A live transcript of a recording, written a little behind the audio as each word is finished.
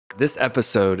This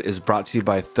episode is brought to you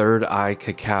by Third Eye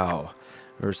Cacao.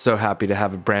 We're so happy to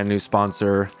have a brand new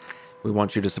sponsor. We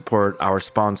want you to support our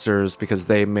sponsors because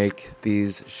they make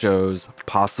these shows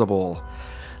possible.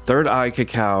 Third Eye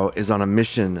Cacao is on a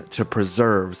mission to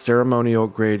preserve ceremonial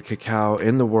grade cacao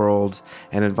in the world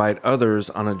and invite others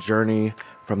on a journey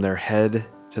from their head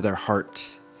to their heart.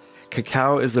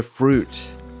 Cacao is a fruit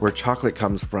where chocolate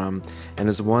comes from and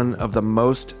is one of the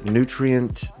most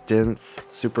nutrient-dense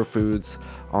superfoods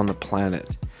on the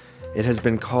planet. It has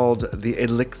been called the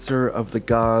elixir of the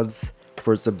gods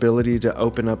for its ability to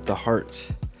open up the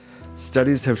heart.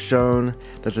 Studies have shown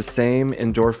that the same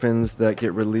endorphins that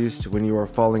get released when you are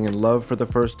falling in love for the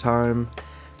first time,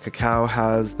 cacao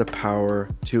has the power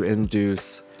to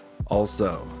induce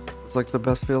also. It's like the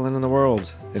best feeling in the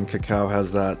world, and cacao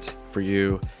has that for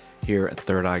you here at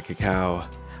Third Eye Cacao.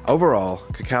 Overall,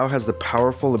 cacao has the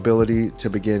powerful ability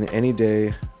to begin any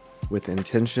day with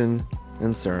intention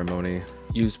and ceremony.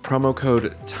 Use promo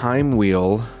code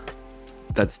TIMEWHEEL,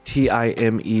 that's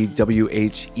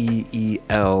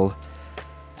TIMEWHEEL,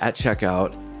 at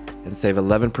checkout and save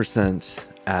 11%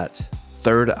 at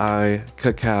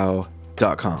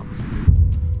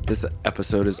thirdeyecacao.com. This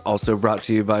episode is also brought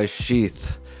to you by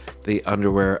Sheath, the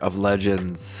underwear of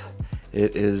legends.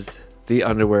 It is the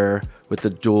underwear with the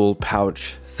dual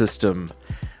pouch system.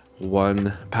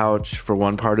 One pouch for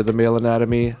one part of the male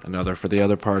anatomy, another for the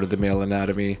other part of the male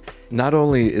anatomy. Not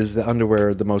only is the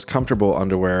underwear the most comfortable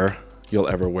underwear you'll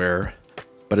ever wear,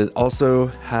 but it also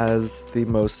has the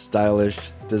most stylish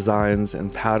designs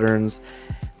and patterns.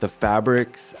 The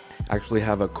fabrics actually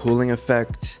have a cooling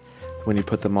effect when you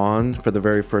put them on for the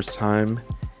very first time.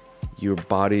 Your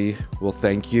body will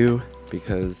thank you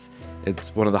because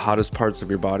it's one of the hottest parts of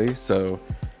your body, so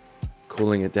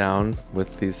cooling it down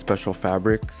with these special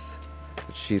fabrics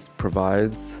that Sheath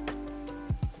provides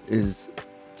is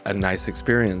a nice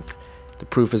experience. The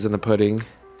proof is in the pudding.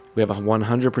 We have a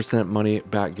 100% money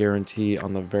back guarantee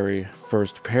on the very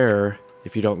first pair.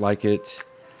 If you don't like it,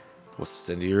 we'll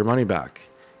send you your money back.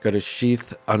 Go to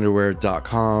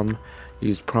sheathunderwear.com,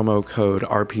 use promo code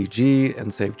RPG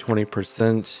and save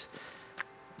 20%.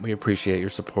 We appreciate your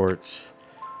support.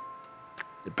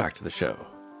 Back to the show.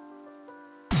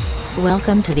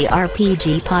 Welcome to the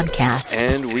RPG Podcast.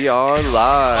 And we are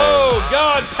live. Oh,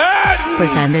 God, Pat!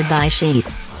 Presented by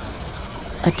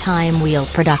Sheath. A Time Wheel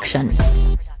production.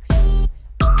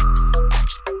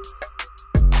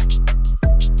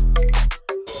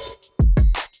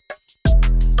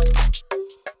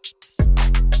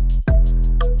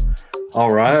 All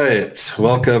right.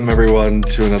 Welcome, everyone,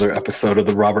 to another episode of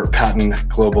the Robert Patton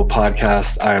Global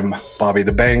Podcast. I'm Bobby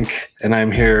the Bank, and I'm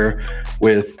here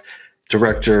with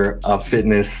Director of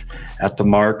Fitness at The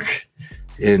Mark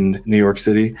in New York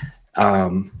City,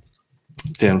 Dan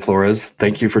Flores.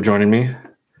 Thank you for joining me.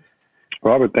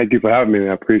 Robert, thank you for having me.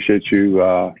 I appreciate you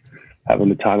having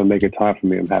the time and making time for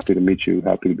me. I'm happy to meet you.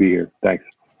 Happy to be here. Thanks.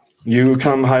 You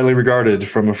come highly regarded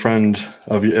from a friend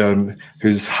of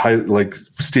who's like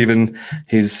Steven.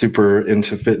 He's super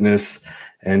into fitness,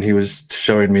 and he was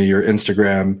showing me your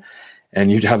Instagram,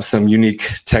 and you'd have some unique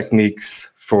techniques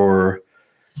for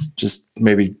just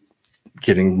maybe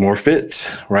getting more fit,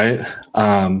 right?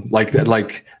 Like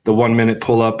the 1 minute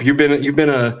pull up. You've been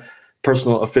a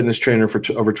fitness trainer for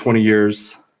over 20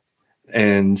 years,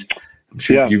 and I'm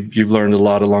sure you've learned a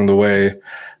lot along the way.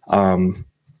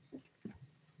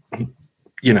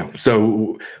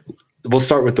 So we'll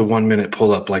start with the 1 minute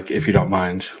pull up, like, if you don't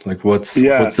mind. Like, what's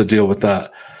the deal with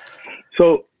that?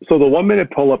 So the 1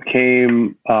 minute pull up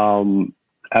came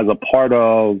as a part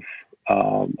of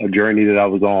a journey that I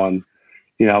was on.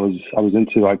 You know, I was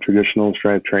into like traditional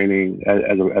strength training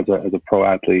as a pro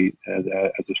athlete, as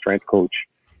a strength coach,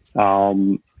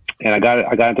 and I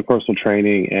got into personal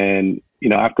training, and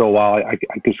after a while I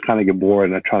just kind of get bored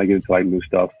and I try to get into like new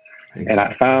stuff.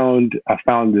 Exactly. And I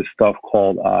found this stuff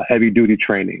called heavy duty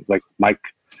training, like Mike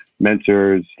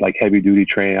Mentor's like heavy duty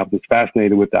training. I was just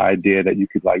fascinated with the idea that you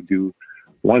could like do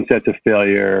one set to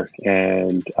failure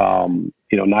and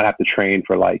not have to train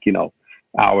for like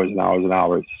hours and hours and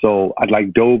hours. So I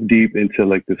like dove deep into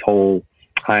like this whole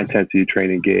high intensity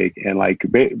training gig, and like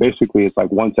basically it's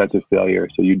like one set to failure.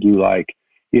 So you do like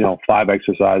 5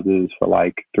 exercises for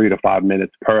like 3 to 5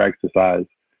 minutes per exercise,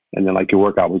 and then like your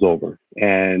workout was over.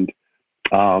 And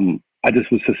I just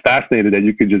was just fascinated that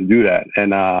you could just do that.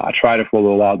 And I tried it for a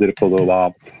little while, did it for a little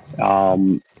while.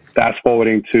 Fast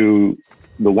forwarding to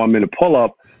the 1 minute pull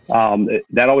up,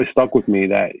 that always stuck with me,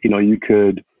 that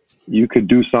you could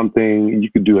do something,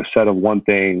 you could do a set of one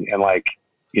thing and like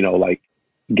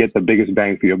get the biggest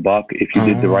bang for your buck if you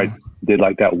did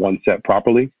like that one set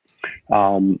properly.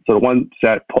 So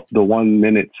the 1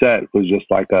 minute set was just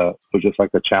like a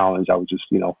challenge. I was just,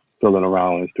 filling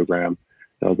around on Instagram. And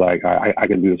I was like, I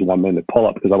can do this 1 minute pull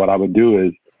up, because what I would do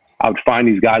is I would find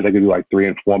these guys that could do like 3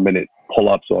 and 4 minute pull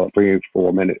ups or 3 and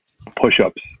 4 minute push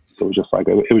ups. So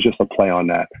it was just a play on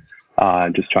that,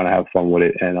 just trying to have fun with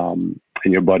it. And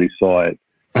your buddy saw it.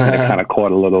 And it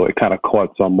kind of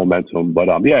caught some momentum, but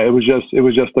it was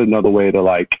just another way to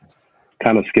like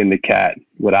kind of skin the cat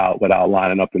without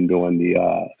lining up and doing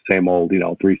the same old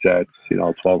 3 sets,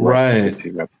 12 reps, right.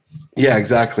 15 reps. Yeah,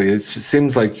 exactly. It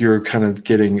seems like you're kind of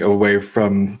getting away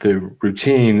from the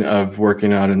routine of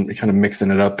working out and kind of mixing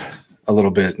it up a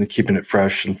little bit and keeping it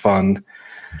fresh and fun.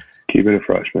 Keeping it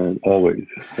fresh, man. Always.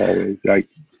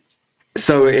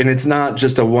 So, and it's not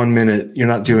just a 1 minute, you're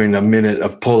not doing a minute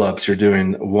of pull-ups, you're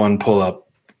doing one pull-up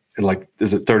and like,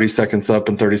 is it 30 seconds up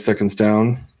and 30 seconds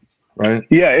down, right?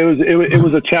 Yeah, it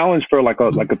was a challenge for like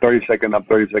a 30 second up,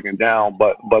 30 second down,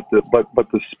 but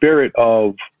the spirit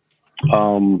of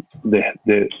the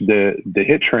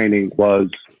HIIT training was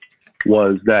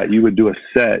that you would do a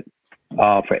set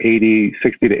for 60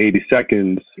 to 80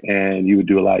 seconds, and you would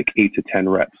do like 8 to 10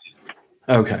 reps.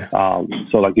 Okay.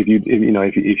 So like if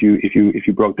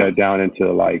you broke that down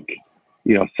into like,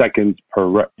 seconds per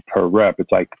rep,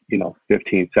 it's like,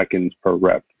 15 seconds per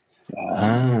rep.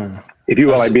 If you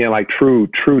were like being like true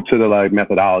to the like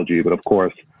methodology, but of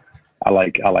course I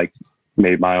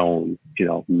made my own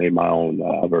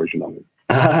version of it.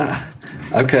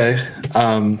 Okay.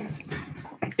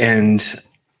 And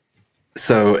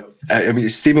so, I mean,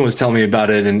 Stephen was telling me about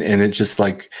it, and it's just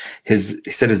like he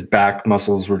said his back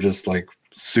muscles were just like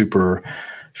super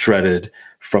shredded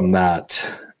from that.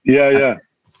 Yeah.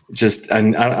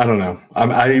 And I don't know.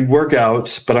 I work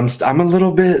out, but I'm a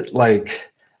little bit like,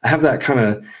 I have that kind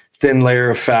of thin layer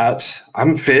of fat.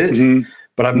 I'm fit,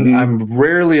 but I'm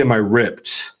rarely am I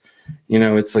ripped.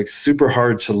 It's like super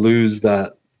hard to lose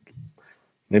that.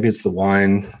 Maybe it's the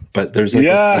wine, but there's like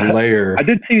a layer. I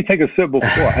did see you take a sip before.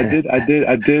 I did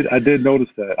notice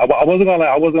that. I wasn't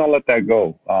gonna let that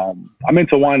go. I'm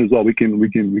into wine as well. We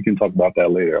can talk about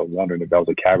that later. I was wondering if that was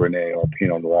a Cabernet or a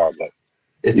Pinot Noir, but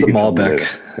it's a Malbec.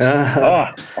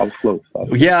 I was close.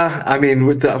 Yeah, I mean,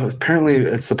 apparently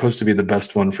it's supposed to be the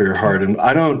best one for your heart, and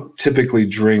I don't typically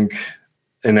drink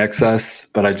in excess,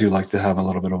 but I do like to have a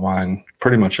little bit of wine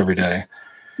pretty much every day.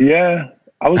 Yeah,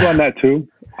 I was on that too.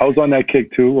 I was on that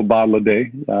kick too, a bottle a day.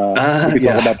 We can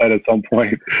talk about that at some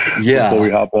point. Yeah. Before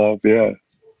we hop off. Yeah.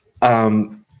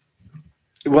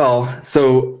 Well,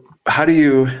 so how do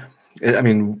you, I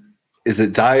mean, is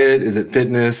it diet? Is it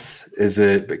fitness? It's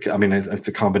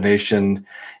a combination.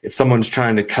 If someone's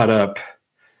trying to cut up,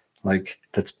 like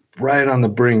that's right on the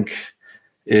brink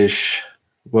ish,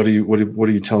 what do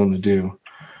you tell them to do?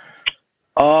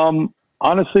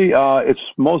 Honestly,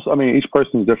 each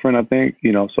person's different, I think,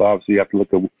 so obviously you have to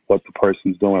look at what the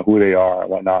person's doing, who they are and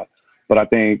whatnot. But I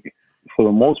think for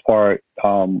the most part,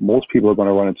 most people are going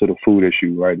to run into the food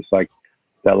issue, right? It's like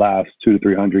that last 200 to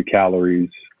 300 calories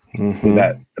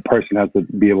that the person has to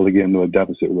be able to get into a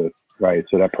deficit with, right?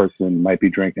 So that person might be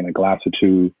drinking a glass or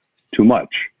two too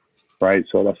much, right?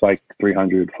 So that's like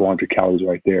 300, 400 calories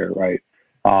right there, right?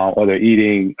 Or they're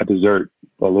eating a dessert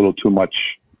a little too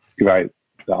much, right?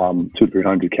 200 to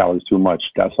 300 calories too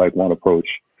much. That's like one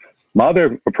approach. My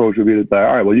other approach would be to say,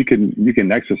 all right, well, you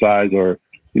can exercise or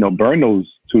burn those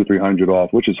 200 to 300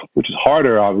 off, which is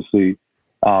harder. Obviously,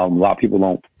 a lot of people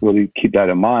don't really keep that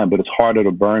in mind, but it's harder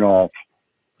to burn off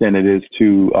than it is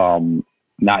to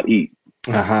not eat.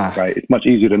 Right? It's much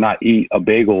easier to not eat a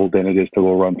bagel than it is to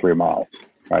go run 3 miles.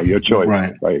 Right? Your choice.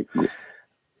 Right?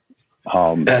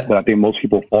 But I think most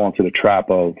people fall into the trap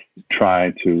of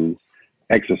trying to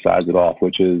exercise it off,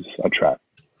 which is a trap.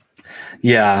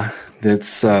 Yeah,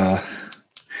 it's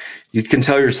you can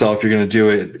tell yourself you're going to do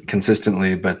it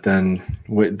consistently, but then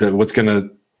what's going to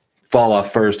fall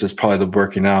off first is probably the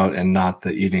working out and not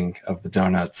the eating of the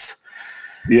donuts.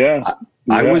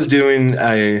 I was doing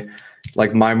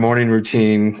my morning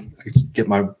routine. I get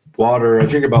my water. I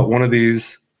drink about one of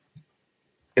these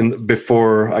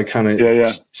before I kind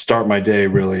of start my day.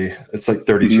 Really, it's like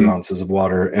 32 ounces of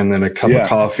water, and then a cup of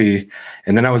coffee,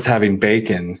 and then I was having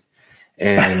bacon,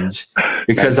 and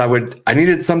because I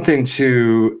needed something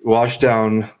to wash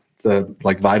down the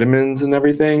like vitamins and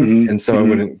everything, and so I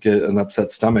wouldn't get an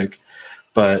upset stomach.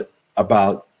 But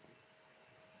about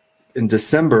in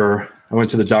December, I went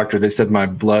to the doctor. They said my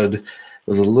blood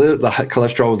was the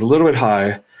cholesterol was a little bit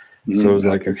high, so I was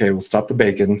like, okay, we'll stop the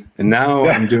bacon, and now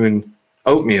I'm doing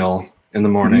oatmeal in the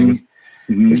morning.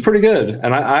 It's pretty good,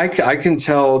 and I can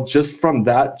tell just from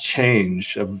that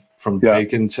change from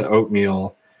bacon to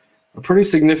oatmeal a pretty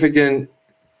significant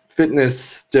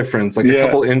fitness difference. Like a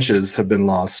couple inches have been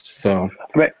lost. So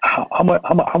I mean,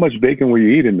 how much bacon were you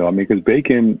eating though? I mean, because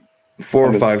bacon, 4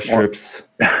 or 5 strips.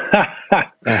 Yeah,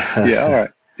 all right.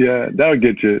 Yeah, that'll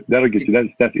get you.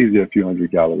 That's easy, a few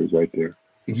hundred calories right there.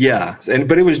 Yeah,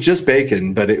 but it was just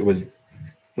bacon, but it was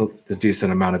a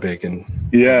decent amount of bacon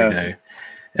every day.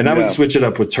 And I would switch it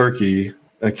up with turkey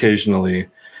occasionally,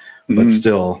 but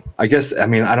still, I guess, I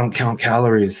mean, I don't count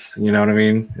calories. You know what I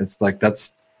mean? It's like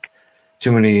it's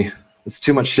too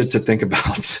much shit to think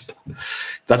about.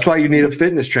 That's why you need a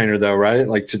fitness trainer though, right?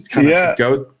 Like to kind of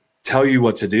go tell you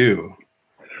what to do.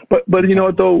 But you know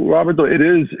what though, Robert, though,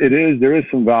 there is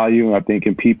some value, I think,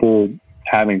 in people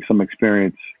having some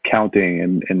experience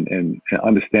counting and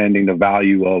understanding the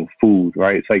value of food,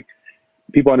 right? It's like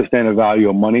people understand the value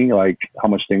of money, like how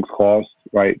much things cost,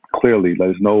 right? Clearly,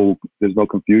 there's no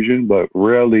confusion, but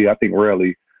rarely,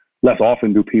 less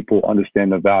often do people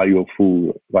understand the value of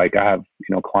food. Like I have,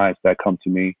 clients that come to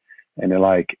me and they're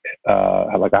like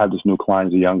I have this new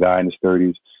client, he's a young guy in his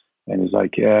 30s, and he's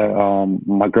like,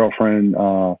 my girlfriend,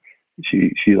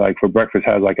 she like for breakfast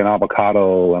has like an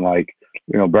avocado and like,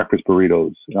 breakfast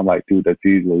burritos. And I'm like, dude, that's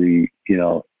easily,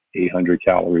 800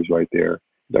 calories right there.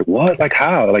 He's like, what? Like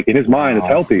how? Like in his mind, it's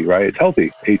healthy, right? It's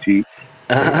healthy,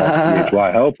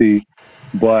 H-E-H-Y, healthy.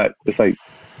 But it's like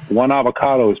one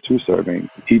avocado is 2 servings.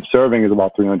 Each serving is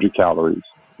about 300 calories,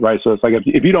 right? So it's like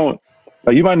if you don't,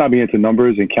 like you might not be into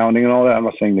numbers and counting and all that. I'm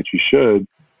not saying that you should,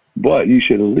 but you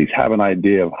should at least have an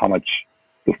idea of how much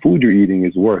the food you're eating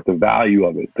is worth, the value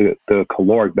of it, the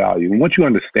caloric value. And once you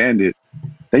understand it,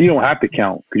 then you don't have to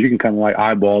count, because you can kind of like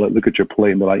eyeball it, look at your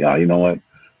plate and be like, you know what?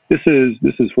 This is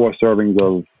 4 servings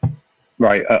of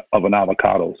an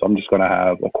avocado. So I'm just going to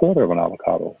have a quarter of an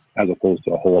avocado as opposed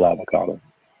to a whole avocado.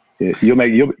 You'll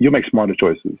make smarter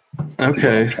choices.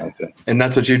 Okay. And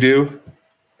that's what you do?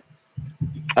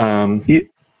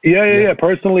 Yeah.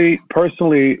 Personally,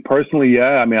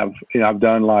 yeah. I mean, I've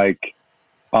done like,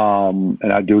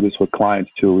 and I do this with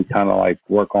clients too. We kind of like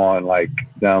work on like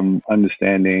them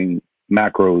understanding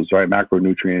macros, right?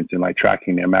 Macronutrients, and like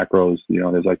tracking their macros.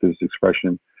 There's like this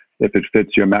expression, if it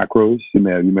fits your macros. You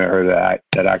may have heard of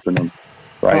that acronym,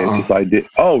 right? It's this idea.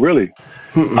 Oh, really?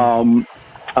 So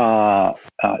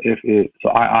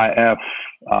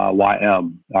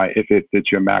IIFYM, right? If it fits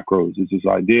your macros, it's this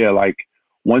idea like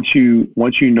once you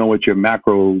know what your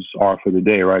macros are for the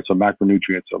day, right? So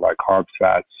macronutrients are like carbs,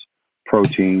 fats,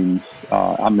 proteins.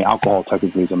 Alcohol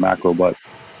technically is a macro, but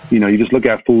you just look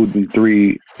at food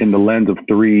in the lens of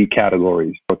 3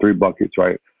 categories or 3 buckets,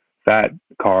 right? Fat,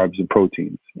 carbs, and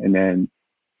proteins. And then,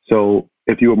 so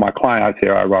if you were my client, I'd say,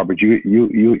 all right, Robert,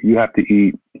 you have to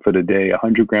eat for the day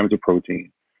 100 grams of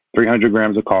protein, 300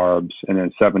 grams of carbs, and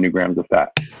then 70 grams of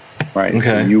fat, right?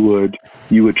 Okay. And you would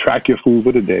track your food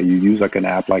for the day. You use like an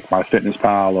app like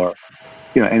MyFitnessPal or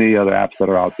any other apps that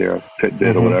are out there,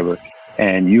 Fitbit or whatever.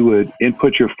 And you would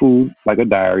input your food like a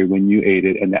diary when you ate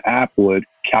it, and the app would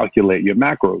calculate your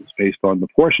macros based on the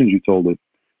portions you told it.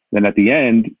 Then at the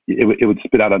end, it would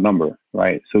spit out a number,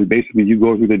 right? So basically, you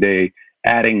go through the day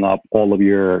adding up all of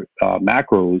your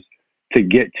macros to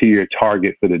get to your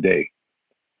target for the day,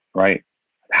 right?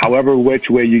 However, which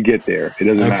way you get there, it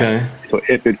doesn't matter. So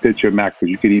if it fits your macros,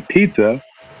 you could eat pizza,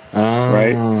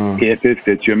 right? If it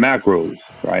fits your macros,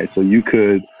 right? So you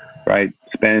could,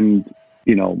 spend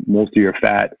most of your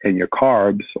fat and your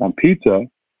carbs on pizza,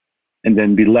 and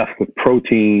then be left with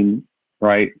protein,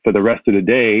 right, for the rest of the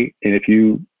day. And if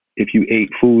you ate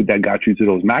food that got you to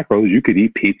those macros, you could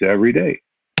eat pizza every day.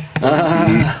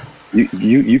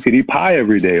 You could eat pie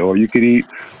every day, or you could eat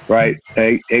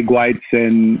egg whites,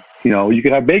 and you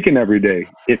could have bacon every day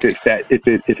if it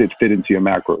fit into your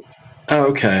macros. Oh,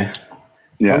 okay.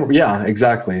 Yeah. Yeah,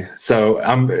 exactly. So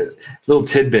little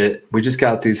tidbit. We just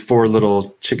got these 4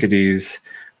 little chickens,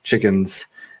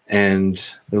 and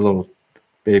they're little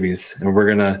babies, and we're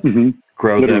gonna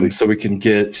grow them so we can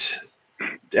get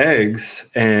eggs.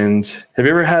 And have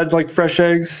you ever had like fresh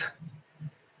eggs?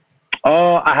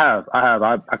 I have.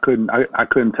 I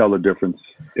couldn't tell the difference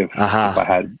if I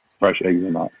had fresh eggs or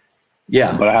not.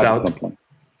 Yeah, but I have at some point.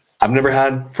 I've never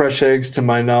had fresh eggs to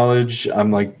my knowledge.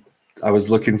 I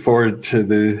was looking forward to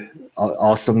the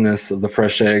awesomeness of the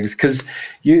fresh eggs, because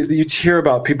you hear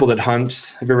about people that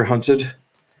hunt. Have you ever hunted?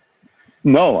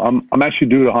 No, I'm actually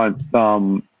due to hunt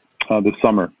this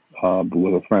summer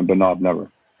with a friend, but no, I've never.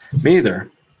 Me either.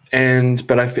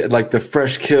 But I feel like the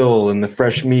fresh kill and the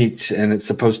fresh meat, and it's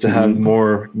supposed to have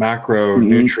more macro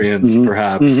nutrients,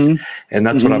 perhaps. And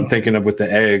that's what I'm thinking of with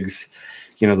the eggs.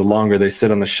 The longer they sit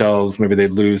on the shelves, maybe they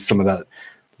lose some of that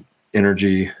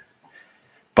energy.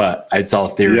 But it's all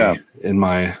theory in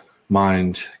my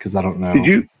mind, because I don't know.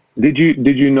 Did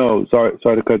you know? Sorry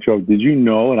to cut you off. Did you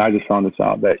know? And I just found this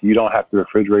out that you don't have to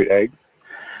refrigerate eggs.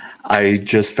 I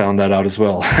just found that out as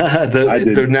well.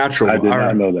 They're natural. I did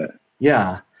not know that.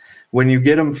 Yeah. When you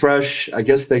get them fresh, I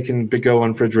guess they can go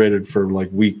unrefrigerated for like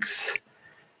weeks.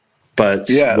 But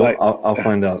yeah, I'll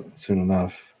find out soon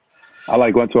enough. I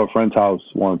went to a friend's house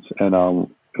once, and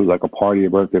it was like a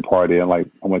birthday party, and I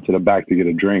went to the back to get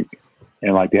a drink,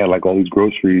 and they had all these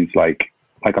groceries, like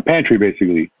a pantry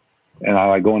basically. And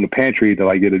I go in the pantry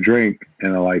to get a drink,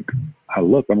 and I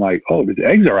look, I'm like, oh, the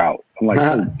eggs are out. I'm like,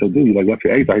 oh, so dude, you left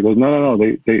your eggs out? He goes, no,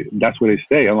 they that's where they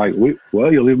stay. I'm like,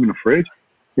 well, you leave them in the fridge?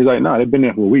 He's like, no, they've been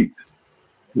there for weeks.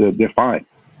 They're fine.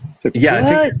 Like, yeah,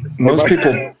 what? I think most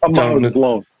people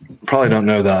probably don't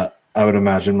know that. I would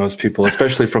imagine most people,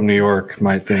 especially from New York,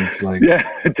 might think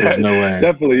there's no way.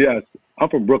 Definitely, yes. I'm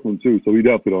from Brooklyn too, so we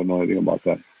definitely don't know anything about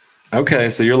that. Okay,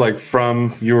 so you're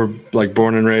you were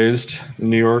born and raised in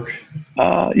New York?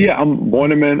 Yeah, I'm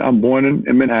born in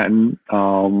Manhattan.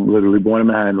 Literally born in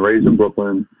Manhattan, raised in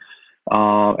Brooklyn,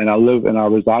 and I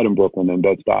reside in Brooklyn in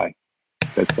Bed-Stuy.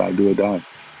 Bed-Stuy, do or die.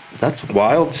 That's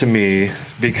wild to me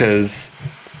because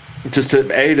just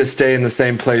to stay in the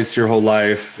same place your whole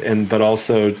life, but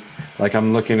also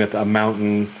I'm looking at a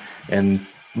mountain and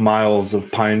miles of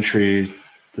the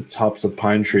tops of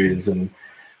pine trees, and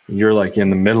you're in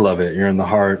the middle of it. You're in the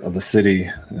heart of the city,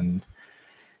 and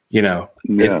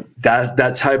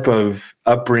that type of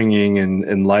upbringing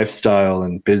and lifestyle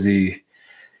and busy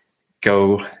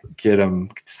go get them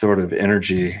sort of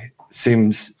energy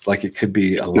seems like it could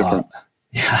be a lot.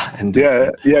 Yeah. And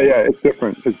yeah. It's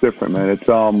different, man. It's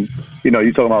you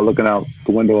talking about looking out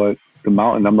the window at the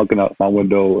mountain. I'm looking out my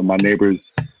window and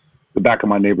the back of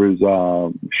my neighbor's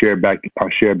shared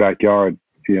backyard.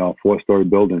 4-story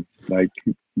building.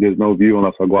 There's no view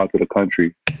unless I go out to the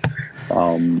country,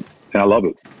 and I love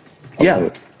it. I love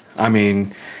it. I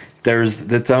mean, there's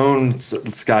its own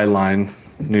skyline,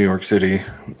 New York City,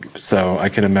 so I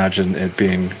can imagine it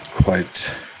being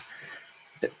quite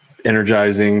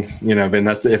energizing. And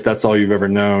if that's all you've ever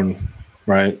known,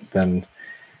 right? Then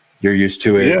you're used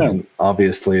to it. Yeah. And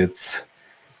obviously, it's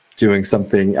doing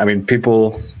something. I mean,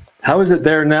 how is it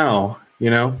there now?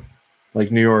 New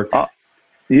York.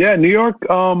 Yeah, New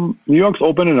York's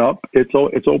opening up.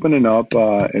 It's opening up.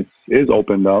 It is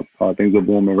opened up. Things are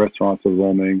booming. Restaurants are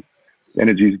booming.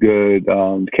 Energy's good.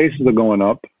 Cases are going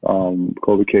up.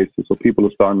 COVID cases. So people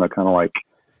are starting to kind of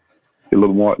be a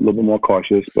little bit more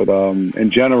cautious. But in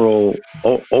general,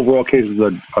 overall cases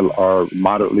are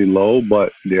moderately low,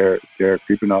 but they're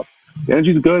creeping up. The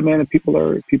energy's good, man, and people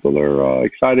are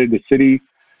excited. The city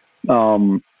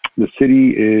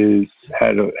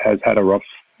has had a rough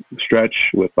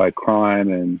stretch with crime,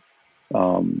 and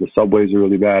the subways are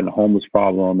really bad, and the homeless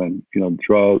problem, and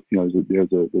drug. There's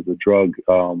a drug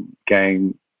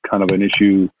gang kind of an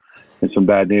issue in some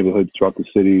bad neighborhoods throughout the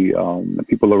city. And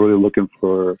people are really looking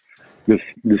for this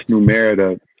new mayor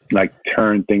to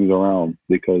turn things around,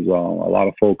 because a lot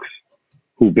of folks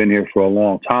who've been here for a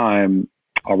long time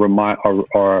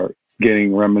are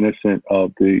getting reminiscent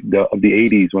of the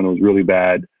 80s, when it was really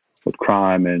bad with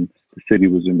crime and the city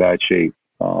was in bad shape.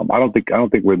 I don't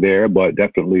think we're there, but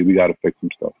definitely we got to fix some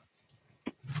stuff.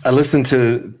 I listened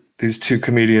to these two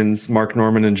comedians, Mark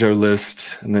Norman and Joe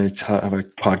List, and they have a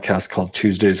podcast called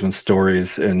Tuesdays with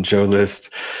Stories. And Joe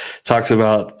List talks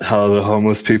about how the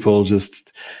homeless people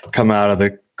just come out of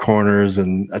the corners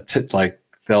and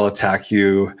they'll attack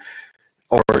you,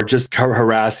 or just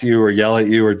harass you, or yell at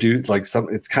you, or do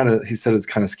something. He said it's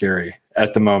kind of scary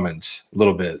at the moment, a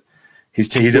little bit. He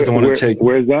doesn't want to take.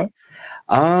 Where's that?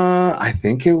 I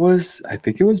think it was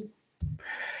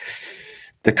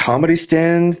the Comedy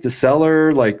Stand, the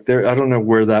Cellar, there. I don't know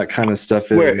where that kind of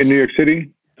stuff is. Where, in New York City?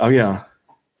 Oh yeah.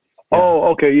 Oh,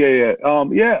 okay, yeah.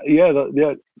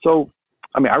 Yeah. So,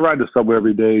 I mean, I ride the subway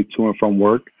every day to and from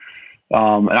work,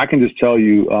 and I can just tell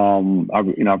you,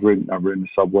 I've ridden the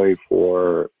subway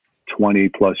for 20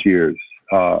 plus years,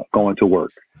 going to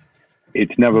work.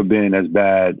 It's never been as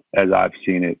bad as I've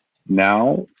seen it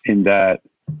now, in that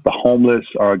the homeless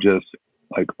are just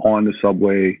on the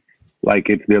subway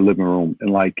it's their living room, and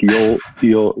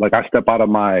you'll I step out of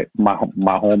my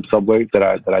home subway that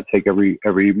I take every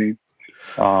evening.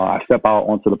 I step out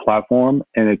onto the platform,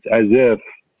 and it's as if,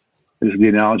 this is the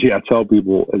analogy I tell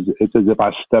people, it's as if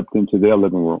I stepped into their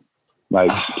living room.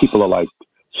 People are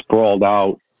sprawled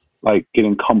out,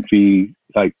 getting comfy,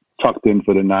 tucked in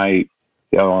for the night.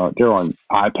 They're on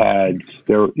iPads.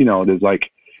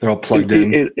 They're all plugged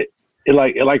in.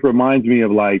 It reminds me of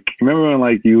remember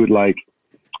when you would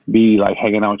be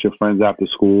hanging out with your friends after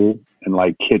school,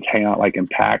 and kids hang out in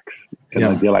packs,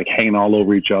 and they're hanging all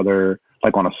over each other,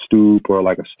 like on a stoop or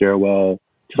like a stairwell,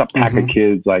 just a pack of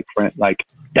kids, like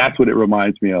that's what it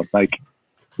reminds me of. Like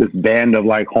this band of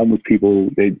like homeless people,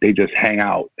 they just hang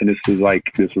out, and this is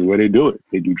where they do it.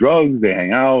 They do drugs, they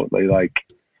hang out,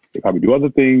 they probably do other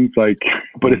things, like,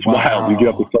 but it's wild. You get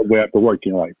off the subway after work,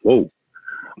 you're like, whoa,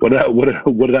 what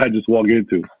did I just walk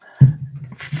into?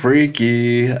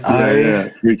 Freaky.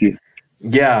 Freaky.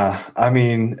 Yeah, I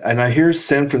mean, and I hear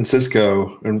San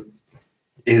Francisco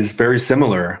is very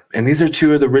similar, and these are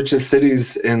two of the richest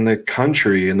cities in the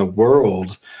country, in the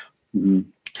world. Mm-hmm.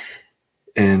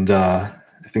 And I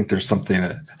think there's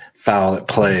something foul at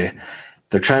play.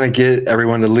 They're trying to get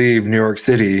everyone to leave New York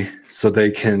City so they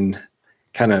can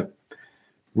kind of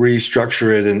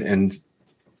restructure it, and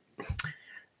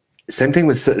same thing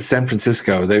with San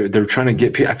Francisco. They're trying to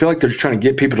get I feel like they're trying to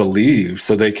get people to leave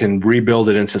so they can rebuild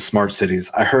it into smart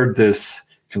cities. I heard this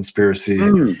conspiracy,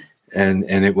 and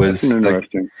it was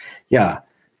interesting.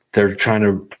 They're trying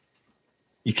to.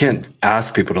 You can't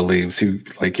ask people to leave. So,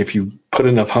 like, if you put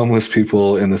enough homeless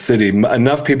people in the city,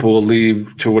 enough people will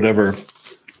leave to whatever.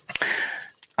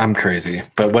 I'm crazy,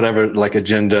 but whatever like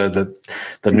agenda that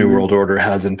the New World Order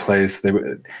has in place, they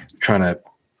were trying to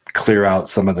clear out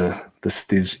some of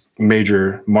these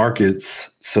major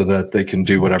markets so that they can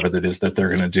do whatever that is that they're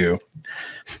going to do.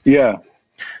 Yeah.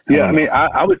 I mean,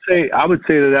 I would say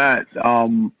to that,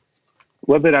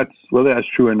 whether that's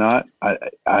true or not,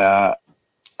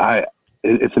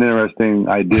 it's an interesting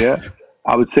idea.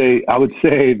 I would say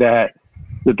that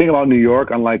the thing about New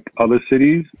York, unlike other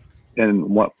cities, and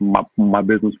what my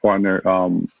business partner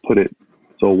put it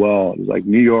so well, is like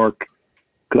New York.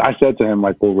 Because I said to him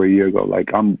like over a year ago, like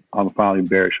I'm finally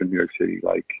bearish in New York City,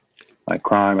 like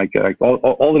crime, like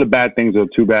all of the bad things are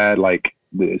too bad. Like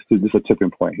this is a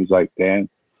tipping point. He's like, Dan,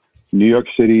 New York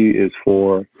City is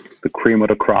for the cream of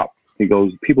the crop. He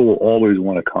goes, people will always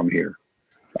want to come here,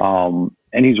 and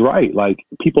he's right. Like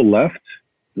people left,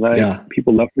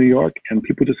 people left New York, and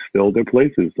people just filled their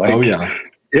places. Like,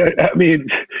 yeah, I mean,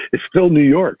 it's still New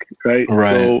York, right?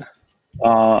 Right.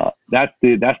 So that's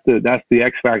the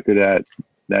X factor that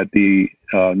the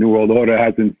New World Order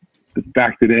hasn't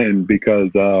factored in,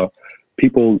 because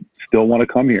people still want to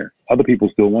come here. Other people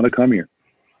still want to come here.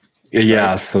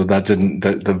 Yeah, so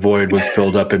the void was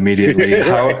filled up immediately.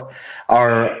 How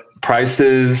are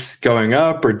prices going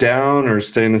up or down or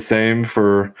staying the same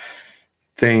for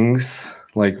things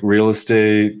like real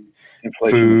estate,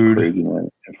 food?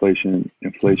 Inflation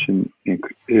is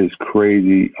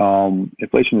crazy.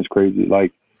 Inflation is crazy.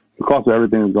 Like the cost of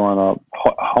everything is going up.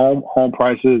 Home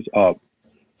prices up.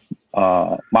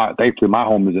 Thankfully my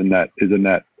home is in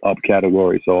that up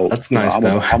category. So that's nice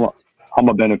though. I'm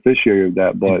a beneficiary of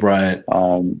that. But right.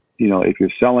 If you're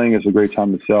selling, it's a great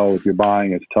time to sell. If you're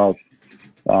buying, it's tough.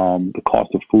 The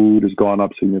cost of food has gone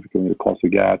up significantly. The cost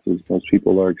of gas, as most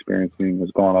people are experiencing, has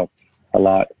gone up a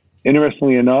lot.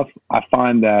 Interestingly enough, I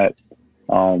find that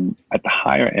at the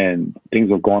higher end, things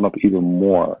have gone up even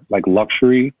more. Like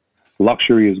luxury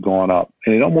has gone up,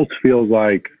 and it almost feels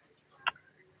like.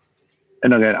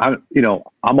 And again,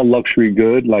 I'm a luxury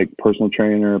good, like personal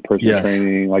trainer,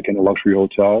 training, like in a luxury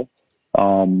hotel.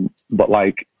 But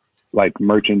like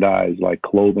merchandise, like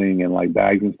clothing and like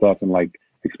bags and stuff, and like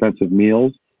expensive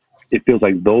meals, it feels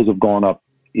like those have gone up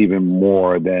even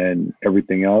more than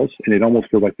everything else. And it almost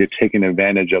feels like they're taking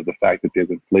advantage of the fact that there's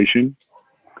inflation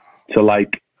to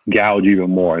like gouge even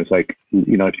more. It's like,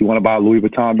 if you want to buy a Louis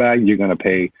Vuitton bag, you're going to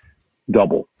pay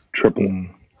double, triple,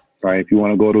 right? If you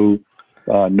want to go to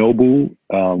Nobu,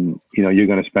 you're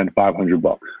going to spend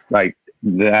 $500. Like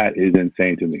that is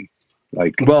insane to me.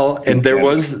 Like, well, and there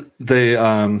was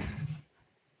the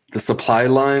supply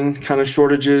line kind of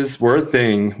shortages were a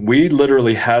thing. We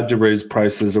literally had to raise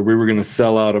prices or we were going to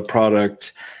sell out a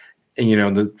product, and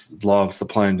the law of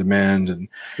supply and demand, and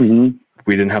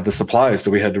we didn't have the supply,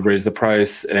 so we had to raise the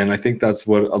price. And I think that's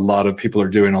what a lot of people are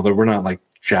doing, although we're not like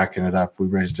jacking it up. We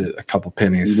raised it a couple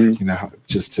pennies,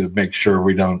 just to make sure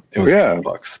we don't, it was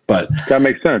 $2, but that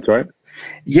makes sense, right?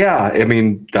 Yeah. I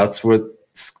mean, that's what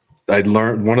I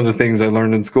learned. One of the things I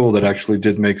learned in school that actually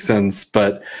did make sense,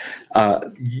 but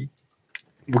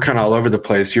we're kind of all over the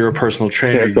place. You're a personal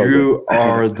trainer.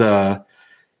 You're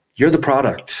the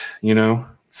product,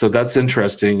 so that's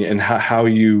interesting. And how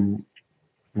you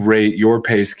rate your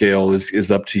pay scale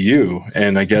is up to you.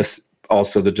 And I guess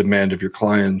also the demand of your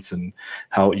clients and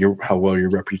how well your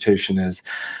reputation is.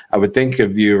 I would think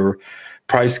of your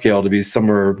price scale to be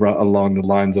somewhere along the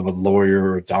lines of a lawyer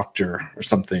or a doctor or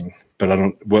something, but I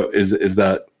don't, what is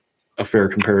that a fair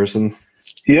comparison?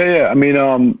 Yeah. I mean,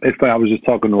 it's funny. I was just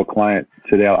talking to a client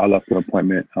today. I left an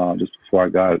appointment just before I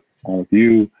got on with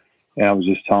you, and I was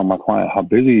just telling my client how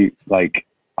busy, like,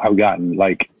 I've gotten.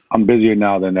 Like, I'm busier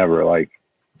now than ever. Like,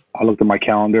 I looked at my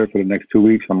calendar for the next 2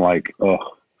 weeks. I'm like, ugh.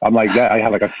 I'm like that. I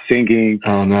have like a sinking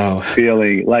Oh no.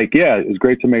 feeling. Like, yeah, it's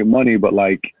great to make money, but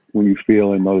like when you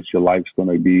feel and know that your life's going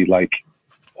to be like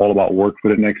all about work for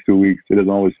the next 2 weeks, it doesn't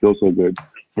always feel so good.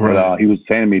 Right. But he was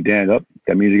saying to me, Dan,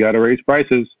 that means you got to raise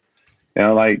prices. And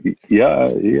I'm like, yeah.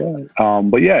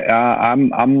 But yeah,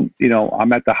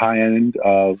 I'm at the high end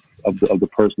of the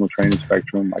personal training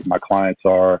spectrum. Like, my clients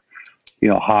are,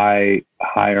 high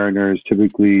earners,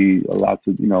 typically lots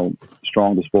of,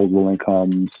 strong disposable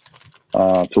incomes,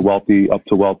 to wealthy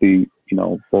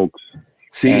folks.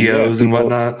 CEOs and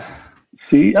whatnot.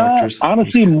 See, Doctors.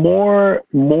 honestly, more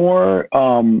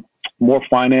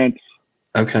finance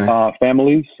Okay.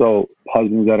 families. So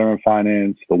husbands that are in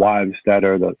finance, the wives that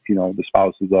are the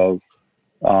spouses of,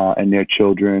 and their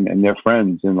children and their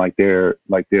friends and their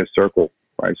circle,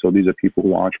 right? So these are people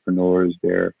who are entrepreneurs.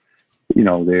 They're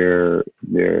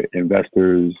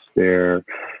investors. They're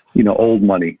old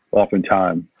money,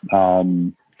 oftentimes.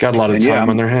 Got a lot of time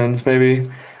on their hands, maybe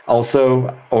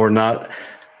also, or not.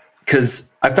 Because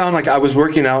I found like I was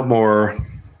working out more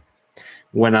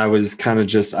when I was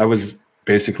I was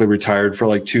basically retired for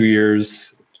like 2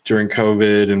 years during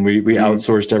COVID, and we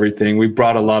outsourced everything. We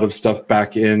brought a lot of stuff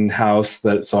back in house,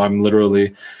 so I'm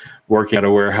literally working at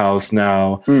a warehouse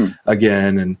now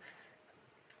again. And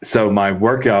so my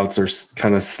workouts are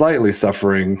kind of slightly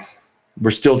suffering. We're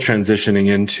still transitioning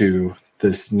into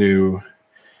this new,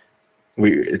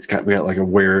 we got like a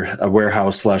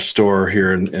warehouse / store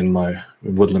here in my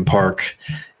Woodland Park,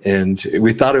 and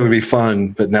we thought it would be fun,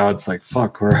 but now it's like,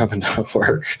 fuck, we're having to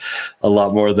work a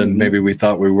lot more than maybe we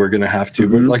thought we were going to have to.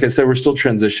 But like I said, we're still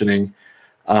transitioning.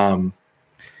 But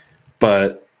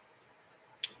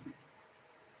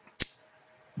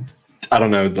I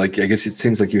don't know, like, I guess it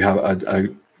seems like you have a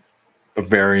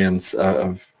variance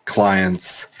of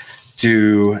clients.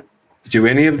 Do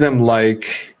any of them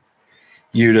like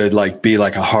you to like be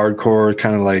like a hardcore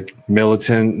kind of like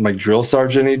militant, like drill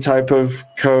sergeant-y type of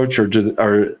coach, or do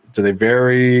they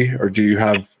vary, or do you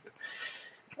have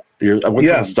what kind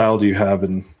of style do you have,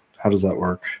 and how does that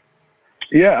work?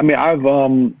 Yeah, I mean, I've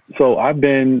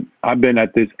been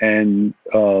at this end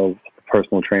of the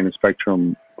personal training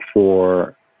spectrum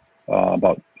for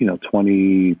about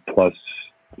 20 plus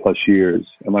years.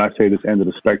 And when I say this end of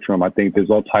the spectrum, I think there's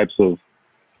all types of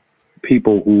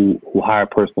people who hire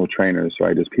personal trainers,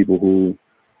 right? There's people who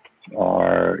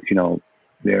are,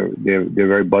 they're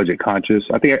very budget conscious.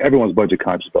 I think everyone's budget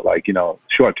conscious, but like,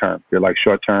 short term. They're like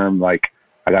short term, like,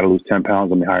 I got to lose 10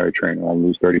 pounds, let me hire a trainer. I want to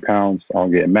lose 30 pounds, I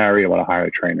want to get married, I want to hire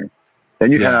a trainer.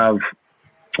 Then you have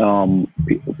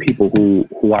people who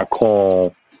I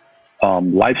call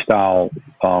lifestyle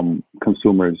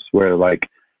consumers, where like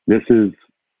this is,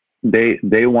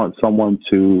 they want someone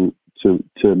to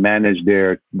manage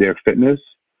their fitness,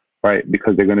 right?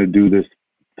 Because they're going to do this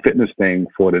fitness thing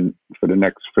for the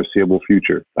next foreseeable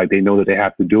future. Like, they know that they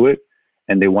have to do it,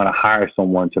 and they want to hire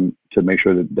someone to make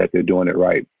sure that they're doing it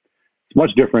right. It's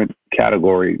much different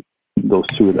category, those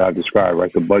two that I've described,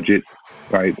 right? The budget,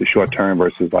 right? The short term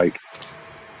versus like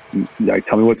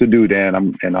tell me what to do, Dan,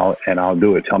 and I'll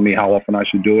do it. Tell me how often I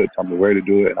should do it. Tell me where to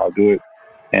do it, and I'll do it.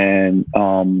 And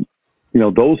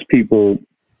those people,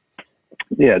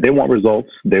 yeah, they want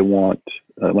results. They want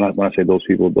when I say those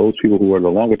people who are the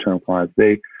longer term clients,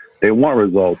 they want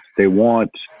results. They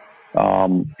want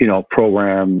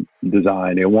program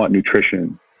design. They want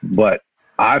nutrition. But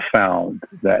I found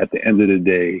that at the end of the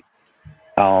day,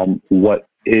 what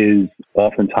is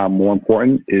oftentimes more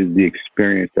important is the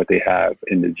experience that they have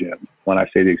in the gym. When I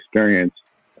say the experience,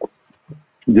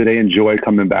 do they enjoy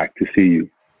coming back to see you?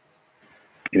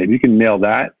 And if you can nail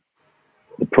that,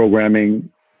 the programming,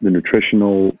 the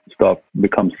nutritional stuff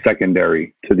becomes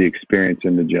secondary to the experience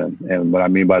in the gym. And what I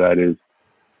mean by that is,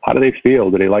 how do they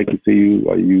feel? Do they like to see you?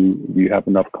 Do you have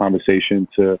enough conversation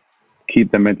to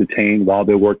keep them entertained while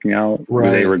they're working out? Right.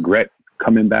 Do they regret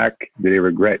coming back? Do they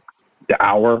regret the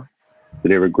hour? Do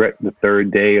they regret the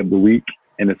third day of the week?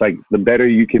 And it's like, the better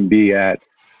you can be at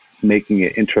making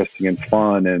it interesting and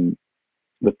fun and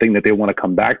the thing that they want to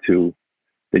come back to,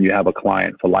 then you have a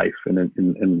client for life in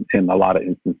a lot of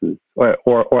instances,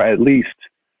 or at least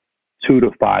 2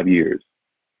 to 5 years.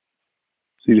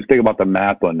 So you just think about the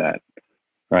math on that,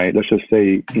 right? Let's just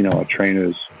say, a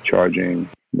trainer's charging,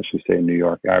 let's just say in New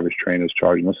York, average trainer's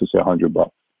charging, let's just say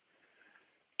 $100.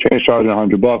 Trainer's charging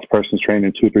 $100, person's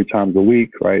training 2-3 times a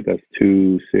week, right? That's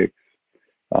 2, 6,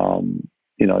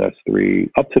 that's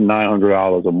 3, up to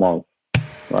 $900 a month,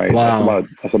 right? Wow.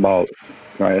 That's about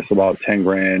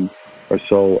 $10,000 or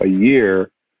so a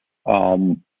year,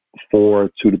 for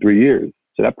 2 to 3 years.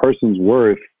 So that person's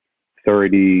worth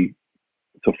 30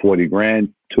 to 40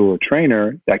 grand to a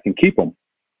trainer that can keep them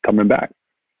coming back.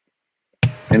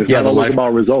 And it's not always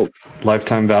about results.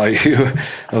 Lifetime value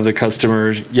of the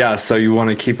customers. Yeah. So you want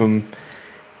to keep them.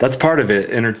 That's part of it.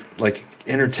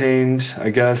 Entertained, I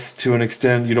guess, to an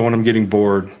extent. You don't want them getting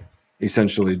bored,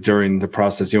 essentially, during the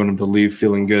process. You want them to leave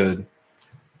feeling good.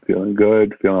 Feeling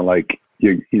good, feeling like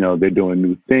they're doing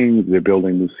new things, they're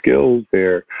building new skills,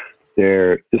 they're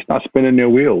just not spinning their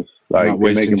wheels, like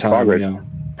they're making progress. Yeah.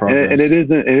 And it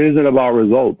isn't about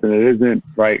results, and it isn't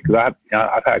right, because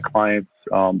I've had clients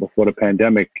before the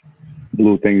pandemic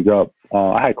blew things up.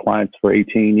 I had clients for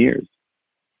 18 years.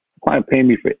 A client paid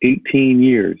me for 18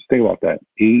 years. Think about that,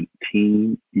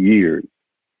 18 years.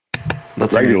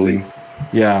 That's regularly. Amazing.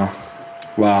 Yeah.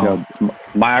 Wow.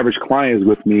 My average client is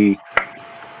with me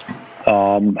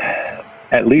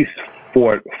at least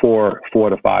four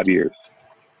to 5 years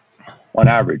on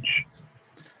average.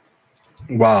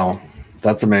 Wow,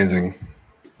 that's amazing.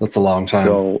 That's a long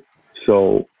time.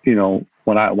 So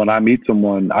when I meet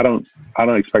someone, I don't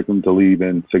expect them to leave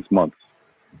in 6 months.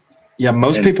 Yeah,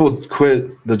 most people quit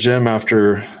the gym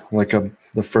after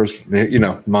the first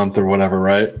month or whatever,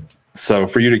 right? So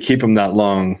for you to keep them that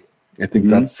long, I think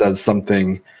that says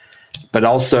something. But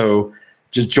also,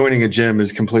 just joining a gym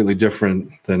is completely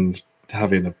different than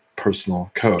having a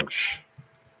personal coach.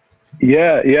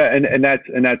 Yeah, and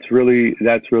that's really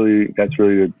that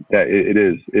it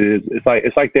is.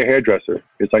 It's like their hairdresser.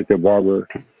 It's like their barber.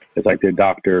 It's like their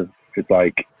doctor. It's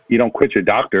like you don't quit your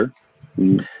doctor,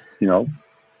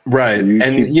 Right,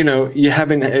 you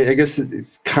having, I guess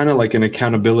it's kind of like an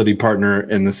accountability partner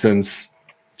in the sense.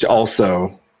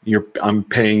 Also, I'm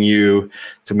paying you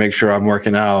to make sure I'm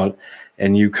working out,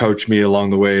 and you coach me along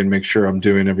the way and make sure I'm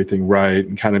doing everything right,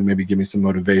 and kind of maybe give me some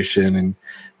motivation and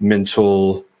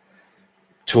mental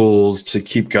tools to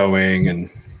keep going and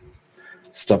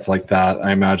stuff like that,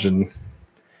 I imagine.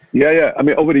 Yeah. I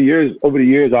mean, over the years, I've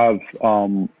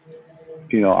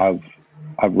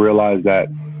realized that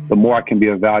the more I can be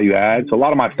a value add. So a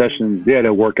lot of my sessions, they're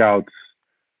workouts,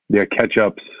 they're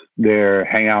catch-ups, they're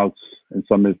hangouts in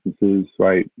some instances,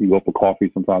 right? You go for coffee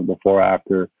sometimes before or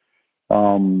after.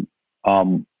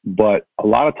 But a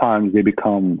lot of times they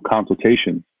become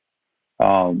consultations,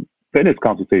 fitness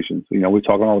consultations. We're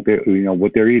talking about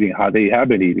what they're eating, how they have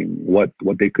been eating, what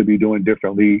they could be doing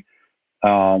differently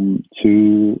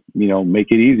to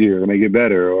make it easier, to make it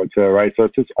better, or to right. So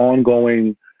it's this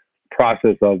ongoing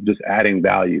process of just adding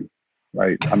value,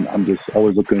 right? I'm just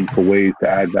always looking for ways to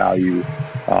add value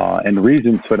and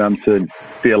reasons for them to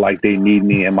feel like they need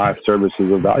me and my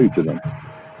services of value to them.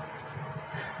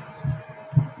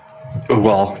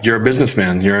 Well, you're a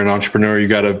businessman. You're an entrepreneur. You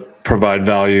got to provide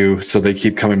value so they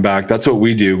keep coming back. That's what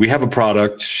we do. We have a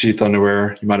product, Sheath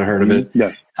Underwear. You might have heard of it.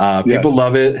 Yes. People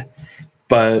love it,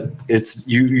 but it's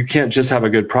you can't just have a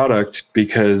good product,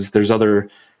 because there's other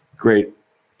great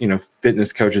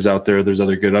fitness coaches out there. There's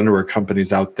other good underwear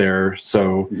companies out there.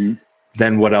 So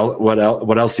then what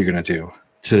else are you going to do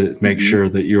to make sure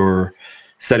that you're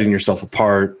setting yourself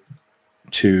apart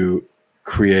to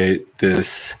create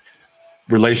this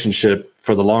relationship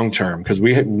for the long term? Because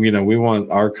we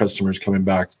want our customers coming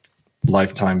back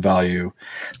lifetime value,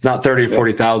 not $30,000 or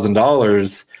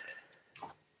 $40,000.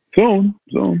 Soon.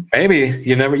 Maybe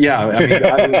you never. Yeah,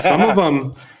 I mean, some of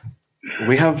them.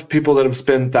 We have people that have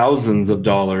spent thousands of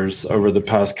dollars over the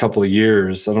past couple of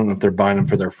years. I don't know if they're buying them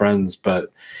for their friends,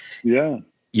 but yeah,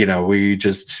 we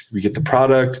get the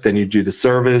product, then you do the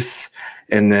service,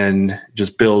 and then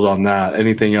just build on that.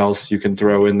 Anything else you can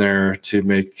throw in there to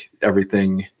make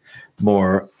everything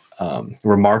more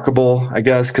remarkable, I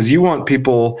guess, because you want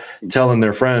people telling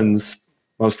their friends,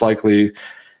 most likely,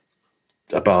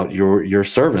 about your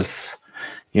service,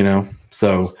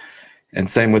 so. And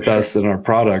same with us and our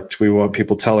product. We want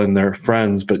people telling their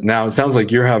friends, but now it sounds like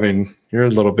you're a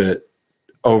little bit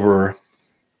over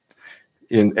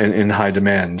in high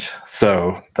demand.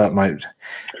 So that might,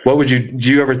 do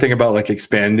you ever think about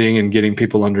expanding and getting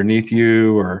people underneath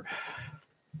you, or,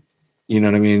 you know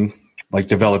what I mean? Like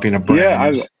developing a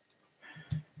brand? Yeah,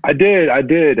 I did.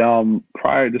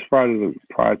 Prior to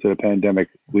the pandemic,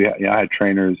 I had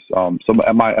trainers. So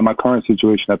at my current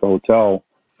situation at the hotel,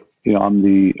 I'm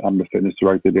the fitness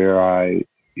director there. I'm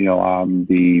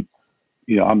the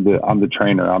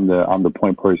trainer. I'm the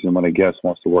point person when a guest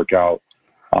wants to work out.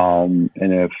 And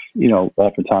if,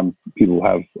 oftentimes people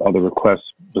have other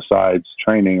requests besides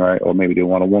training, right? Or maybe they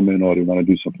want a woman, or they want to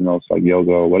do something else like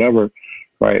yoga or whatever,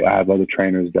 right? I have other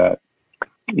trainers that,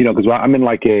 because I'm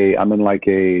Mac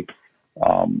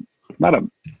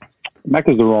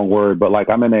is the wrong word, but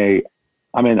I'm in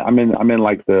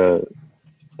like the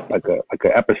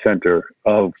epicenter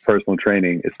of personal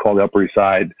training. It's called the Upper East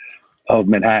Side of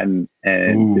Manhattan,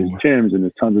 and there's gyms and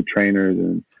there's tons of trainers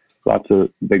and lots of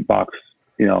big box,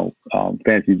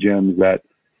 fancy gyms that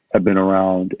have been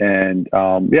around. And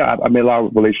I made a lot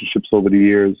of relationships over the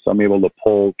years. So I'm able to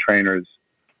pull trainers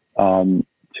to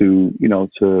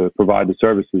provide the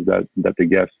services that the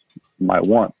guests might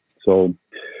want. So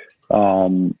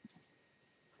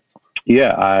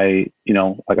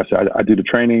like I said, I do the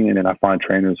training, and then I find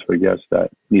trainers for guests that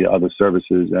need other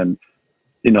services. And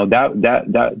that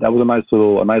was a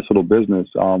nice little business.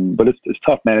 But it's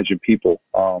tough managing people.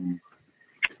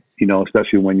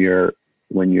 Especially when you're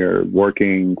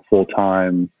working full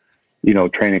time,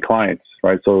 training clients,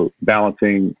 right? So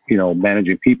balancing,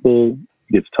 managing people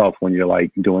gets tough when you're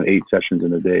like doing 8 sessions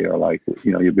in a day, or like,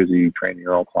 you're busy training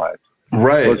your own clients.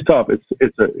 Right. So it's tough. It's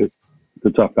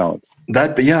a tough balance.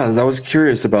 I was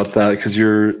curious about that, because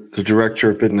you're the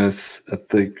director of fitness at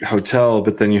the hotel,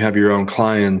 but then you have your own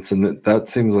clients, and that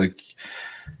seems like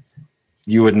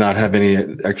you would not have any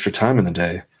extra time in the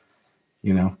day,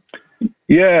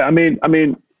 Yeah,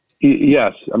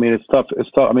 yes. It's tough.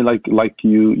 I mean, like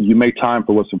you make time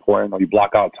for what's important, or you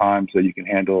block out time so you can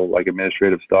handle like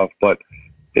administrative stuff. But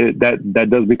that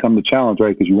does become the challenge,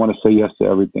 right? Because you want to say yes to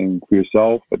everything for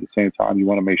yourself, but at the same time, you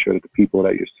want to make sure that the people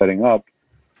that you're setting up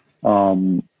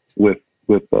with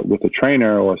a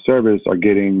trainer or a service are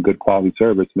getting good quality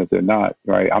service. And if they're not,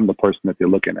 right, I'm the person that they're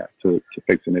looking at to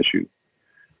fix an issue,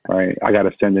 right? I got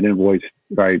to send an invoice,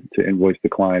 right, to invoice the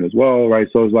client as well, right?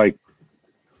 So it's like,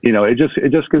 it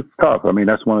just gets tough. I mean,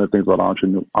 that's one of the things about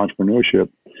entrepreneurship,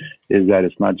 is that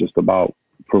it's not just about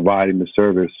providing the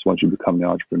service once you become the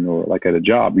entrepreneur. Like at a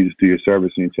job, you just do your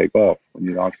service and you take off. When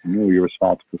you're an entrepreneur, you're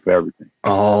responsible for everything.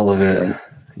 All of it. Right?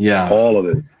 Yeah. All of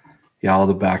it. Yeah, all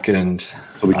the back end.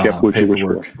 So be careful what you wish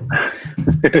for.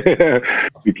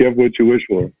 Be careful what you wish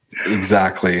for.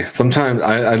 Exactly. Sometimes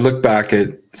I look back at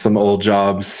some old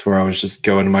jobs where I was just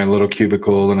going to my little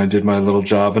cubicle and I did my little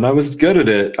job and I was good at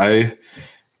it.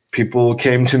 People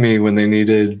came to me when they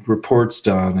needed reports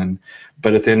done,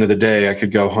 but at the end of the day, I could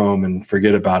go home and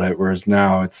forget about it. Whereas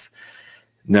now it's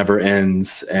never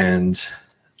ends, and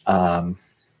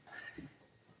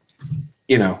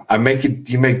you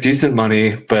make decent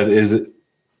money, but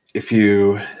if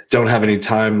you don't have any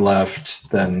time left,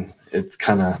 then it's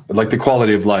kind of like the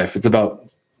quality of life. It's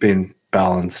about being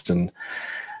balanced, and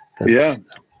that's,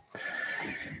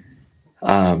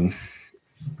 I'm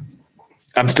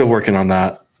still working on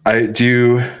that. Do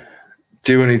you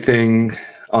do anything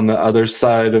on the other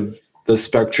side of the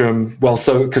spectrum? Well,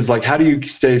 because how do you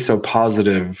stay so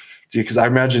positive? Because I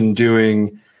imagine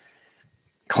doing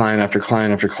client after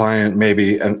client after client,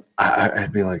 maybe, and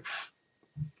I'd be like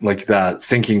that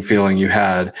sinking feeling you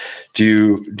had.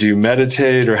 Do you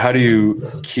meditate, or how do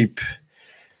you keep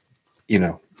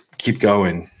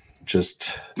going? Just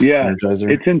energizer?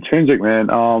 It's intrinsic, man.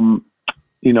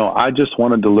 I just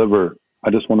want to deliver. I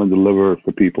just want to deliver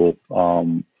for people.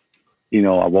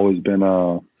 I've always been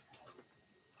not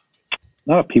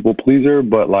a people pleaser,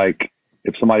 but like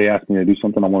if somebody asks me to do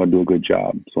something, I want to do a good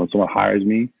job. So when someone hires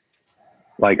me,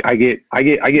 like I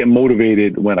get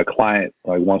motivated when a client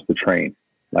like wants to train.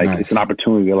 Like nice. It's an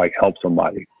opportunity to like help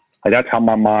somebody. Like that's how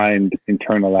my mind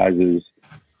internalizes.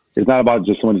 It's not about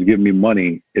just someone just giving me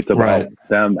money. It's about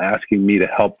them asking me to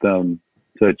help them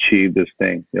to achieve this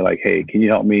thing. They're like, hey, can you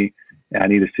help me? I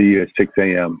need to see you at 6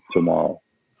 a.m. tomorrow.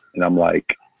 And I'm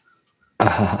like,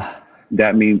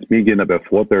 that means me getting up at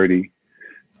 4:30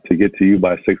 to get to you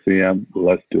by 6 a.m.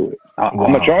 Let's do it. I'm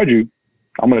going to charge you.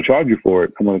 I'm going to charge you for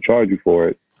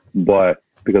it. But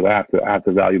because I have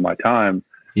to value my time.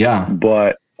 Yeah.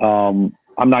 But I'm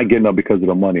not getting up because of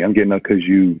the money. I'm getting up because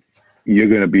you're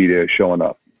going to be there showing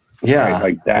up. Yeah. Right?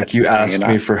 Like that. Like you asked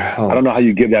me for help. I don't know how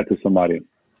you give that to somebody.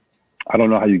 I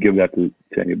don't know how you give that to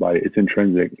anybody. It's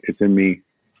intrinsic. It's in me.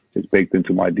 It's baked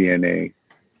into my DNA.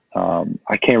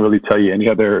 I can't really tell you any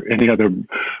other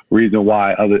reason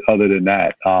why other than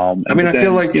that. I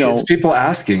feel like it's people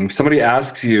asking. Somebody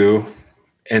asks you,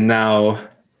 and now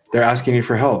they're asking you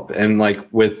for help. And like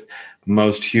with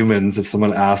most humans, if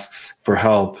someone asks for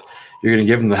help, you're going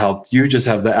to give them the help. You just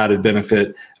have the added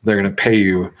benefit. They're going to pay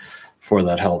you for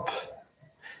that help.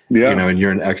 Yeah. And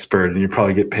you're an expert, and you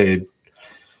probably get paid,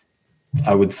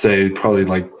 I would say, probably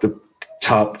like the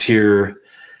top tier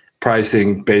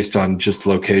pricing based on just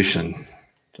location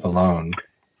alone.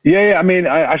 Yeah. I mean,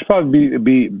 I should probably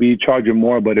be charging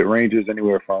more, but it ranges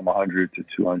anywhere from 100 to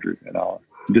 200 an hour.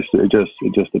 It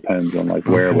just depends on like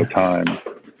where, what time.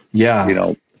 Yeah.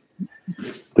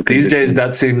 The these days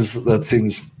that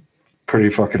seems pretty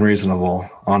fucking reasonable,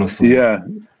 honestly. Yeah.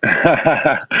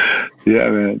 Yeah,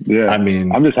 man. Yeah. I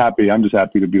mean, I'm just happy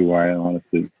to be where I am,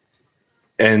 honestly.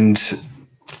 And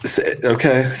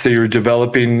okay, so you're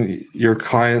developing your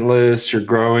client list, you're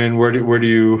growing. Where do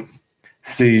you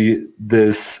see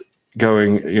this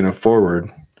going, forward?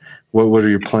 What are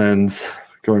your plans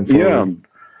going forward?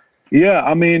 Yeah.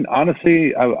 I mean,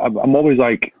 honestly, I'm always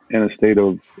like in a state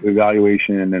of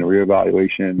evaluation and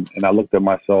reevaluation. And I looked at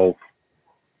myself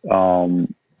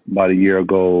about a year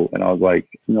ago, and I was like,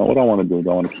 what do I want to do? Do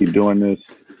I want to keep doing this?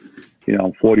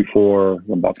 I'm 44.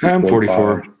 I'm about to be I'm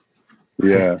 44.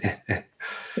 Yeah.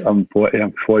 I'm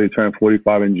 40, turning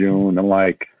 45 in June. I'm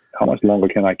like, how much longer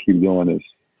can I keep doing this?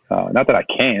 Not that I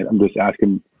can't. I'm just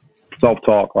asking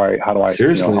self-talk, right? How do I,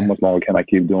 Seriously? how much longer can I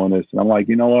keep doing this? And I'm like,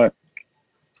 you know what?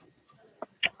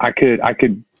 I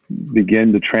could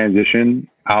begin to transition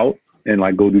out and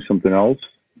like go do something else.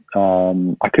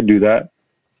 I could do that,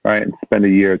 right? And spend a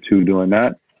year or two doing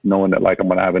that, knowing that like I'm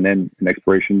going to have an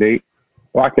expiration date.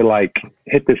 Or I could like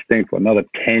hit this thing for another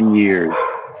 10 years.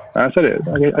 And I said it.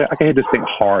 I can hit this thing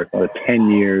hard for another 10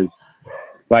 years.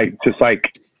 Like, just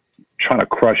like trying to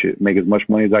crush it, make as much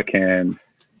money as I can,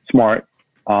 smart.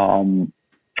 And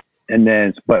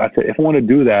then, but I said, if I want to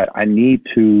do that, I need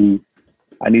to,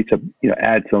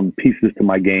 add some pieces to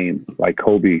my game, like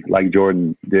Kobe, like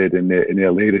Jordan did in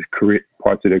their latest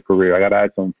parts of their career. I got to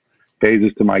add some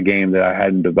phases to my game that I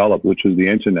hadn't developed, which was the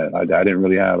internet. I didn't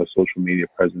really have a social media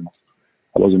presence.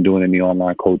 I wasn't doing any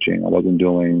online coaching. I wasn't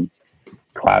doing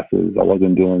classes. I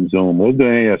wasn't doing Zoom. I wasn't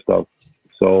doing any of that stuff.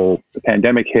 So the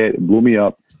pandemic hit, it blew me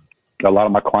up. A lot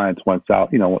of my clients went south,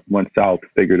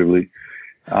 figuratively.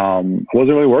 I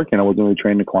wasn't really working. I wasn't really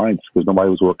training the clients because nobody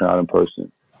was working out in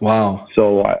person. Wow.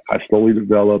 So I slowly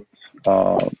developed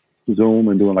Zoom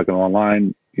and doing like an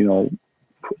online,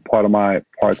 parts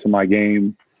of my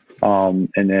game. And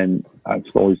then I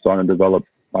slowly started to develop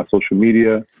my social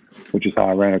media, which is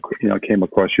how I came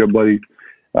across your buddy.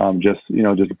 Just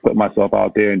to put myself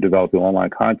out there and develop the online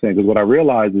content. Because what I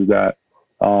realized is that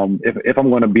if I'm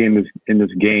going to be in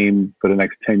this game for the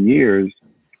next 10 years,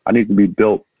 I need to be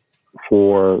built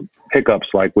for hiccups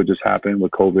like what just happened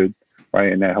with COVID,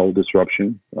 right? And that whole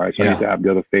disruption, right? So I need to have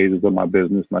the other phases of my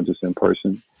business, not just in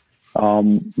person.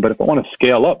 But if I want to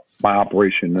scale up my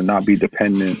operation and not be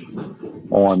dependent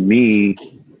on me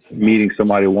meeting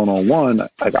somebody one-on-one,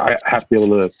 like I have to be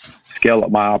able to scale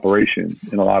up my operation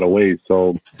in a lot of ways.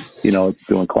 So, it's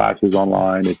doing classes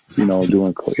online, it's,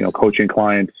 doing, coaching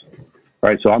clients,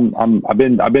 right? So I've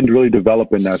been really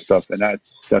developing that stuff. And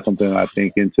that's something that I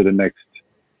think into the next,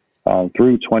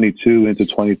 through 22 into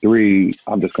 23,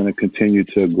 I'm just going to continue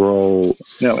to grow.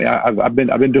 I've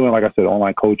been doing, like I said,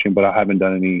 online coaching, but I haven't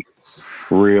done any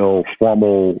real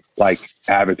formal like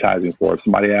advertising for it.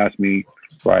 Somebody asked me,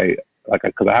 right, like,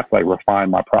 because I have to like refine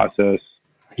my process.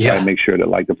 Yeah. Make sure that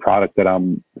like the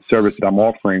service that I'm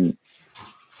offering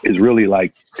is really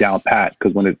like down pat.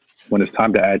 Because when it's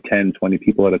time to add 10, 20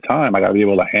 people at a time, I got to be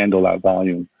able to handle that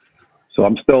volume. So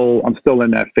I'm still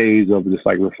in that phase of just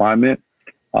like refinement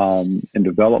and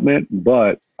development.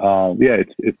 But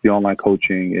it's the online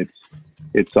coaching.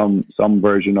 It's some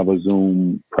version of a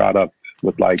Zoom product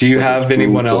with like. Do you have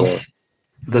anyone else?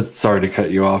 That's, sorry to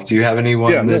cut you off. Do you have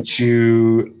anyone that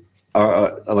you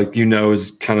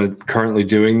is kind of currently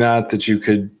doing that you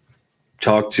could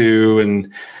talk to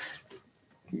and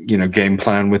game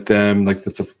plan with them, like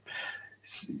that's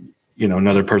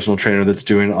another personal trainer that's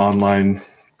doing online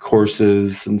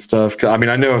courses and stuff? I mean,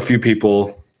 I know a few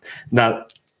people,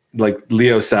 not like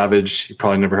Leo Savage. You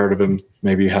probably never heard of him.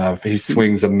 Maybe you have. He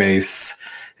swings a mace.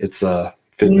 It's a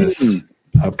fitness,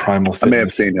 primal fitness. I may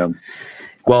have seen him.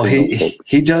 Well, he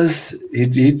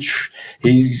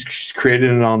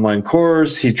created an online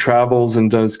course. He travels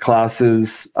and does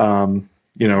classes,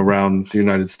 around the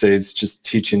United States, just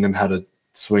teaching them how to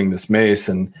swing this mace.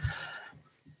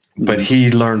 But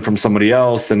he learned from somebody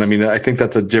else. And I mean, I think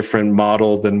that's a different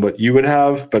model than what you would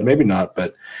have, but maybe not.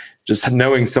 But just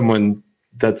knowing someone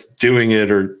that's doing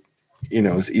it, or,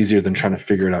 is easier than trying to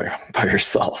figure it out by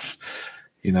yourself,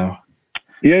 Yeah.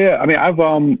 I mean, I've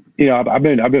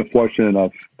been fortunate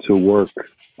enough to work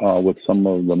with some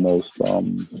of the most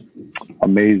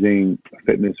amazing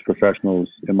fitness professionals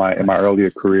in my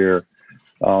earlier career.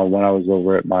 When I was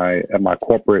over at my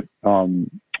corporate, so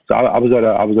I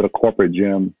was at a corporate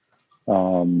gym.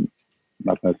 I'm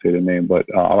not going to say the name, but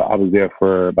I was there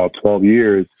for about 12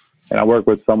 years, and I worked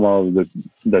with some of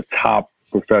the top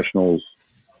professionals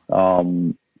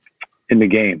in the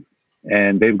game.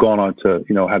 And they've gone on to,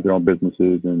 have their own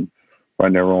businesses and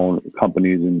run their own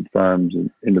companies and firms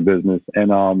in the business.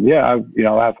 And I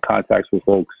have contacts with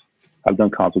folks I've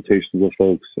done consultations with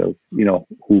folks,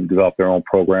 who've developed their own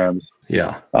programs.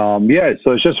 Yeah. So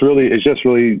it's just really,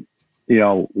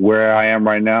 where I am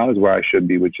right now is where I should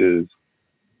be, which is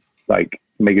like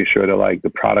making sure that like the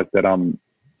product that I'm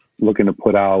looking to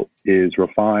put out is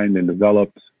refined and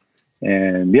developed.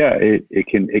 And it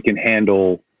can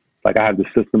handle, like I have the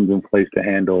systems in place to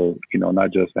handle,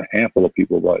 not just a handful of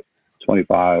people, but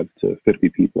 25 to 50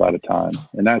 people at a time.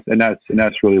 And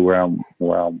that's really where I'm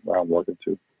working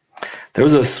to. There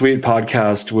was a sweet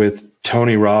podcast with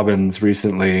Tony Robbins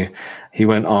recently. He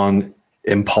went on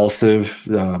Impulsive,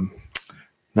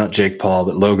 not Jake Paul,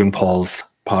 but Logan Paul's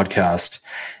podcast.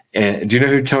 And do you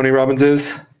know who Tony Robbins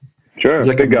is? Sure. He's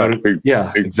like big guy.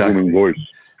 Exactly. Voice.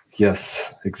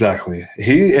 Yes, exactly.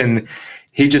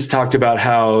 He just talked about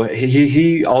how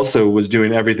he also was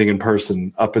doing everything in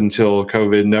person up until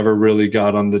COVID, never really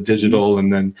got on the digital,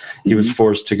 and then he was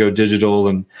forced to go digital,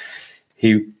 and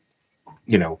he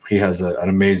has an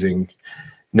amazing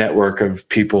network of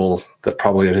people that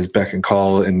probably at his beck and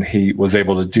call, and he was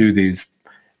able to do these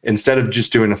instead of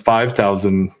just doing a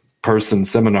 5,000 person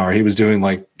seminar. He was doing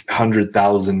like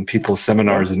 100,000 people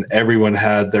seminars, and everyone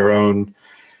had their own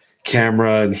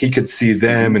camera, and he could see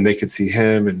them and they could see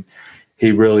him, and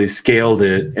he really scaled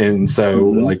it. And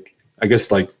so I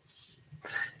guess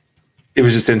it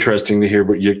was just interesting to hear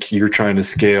what you're trying to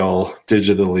scale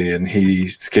digitally, and he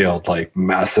scaled like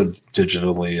massive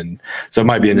digitally. And so it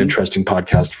might be an interesting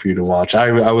podcast for you to watch.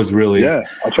 I was really,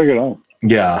 I'll check it out.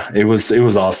 Yeah, it was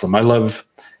awesome. I love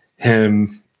him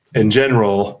in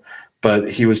general, but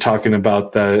he was talking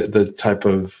about the type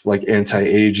of like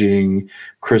anti-aging,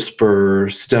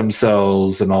 CRISPR, stem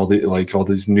cells, and all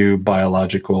these new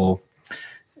biological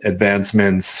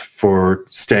advancements for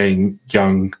staying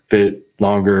young, fit,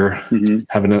 longer,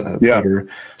 having a better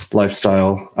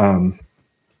lifestyle.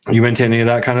 You into any of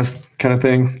that kind of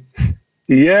thing?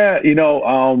 Yeah,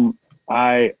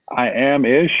 I am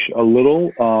ish a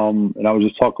little. And I was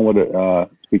just talking with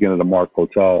speaking of the Mark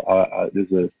Hotel.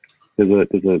 There's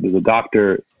a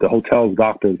doctor. The hotel's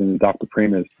doctor's and Dr.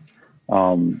 Primus.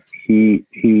 He's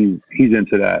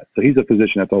into that. So he's a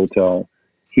physician at the hotel.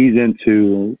 He's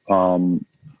into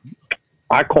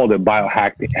I called it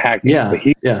biohacking, but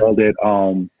he called it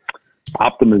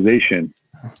optimization.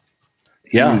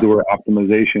 He used the word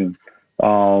optimization.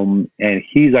 And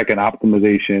he's like an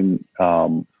optimization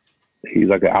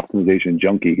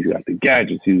junkie. He's got the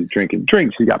gadgets, he's drinking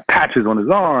drinks, he's got patches on his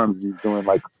arms, he's doing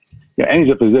and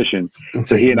he's a physician.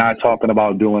 So he and I talking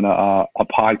about doing a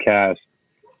podcast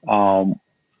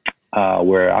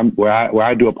where I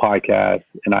do a podcast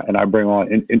and I bring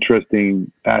on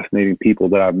interesting, fascinating people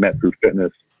that I've met through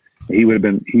fitness. He's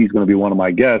going to be one of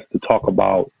my guests to talk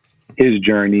about his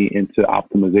journey into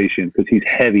optimization, because he's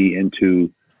heavy into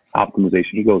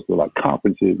optimization. He goes to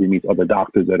conferences, he meets other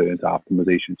doctors that are into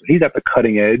optimization. So he's at the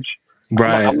cutting edge.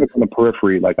 Right. I'm on the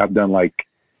periphery. I've done I'm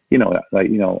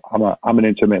an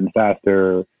intermittent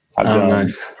faster. I've done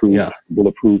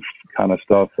bulletproof kind of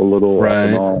stuff a little off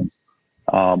and on.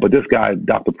 But this guy,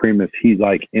 Dr. Primus, he's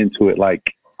into it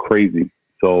like crazy.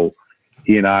 So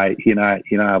he and I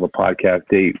have a podcast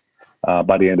date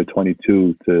by the end of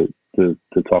 22 to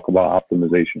talk about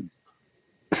optimization.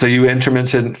 So you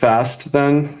intermittent fast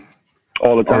then?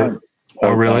 All the time.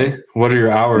 Oh, really? What are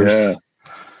your hours? Yeah.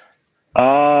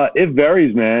 It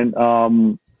varies, man.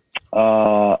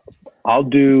 I'll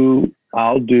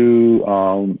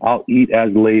eat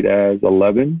as late as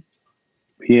 11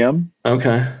 p.m.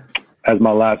 Okay. As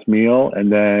my last meal,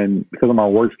 and then because of my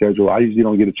work schedule, I usually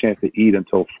don't get a chance to eat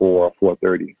until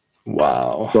 4:30.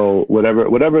 Wow. So whatever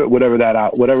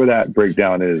that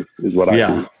breakdown is what I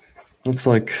do. It's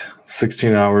like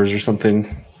 16 hours or something.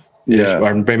 Yeah.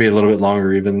 Or maybe a little bit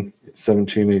longer, even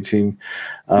 17, 18.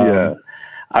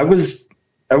 I was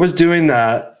doing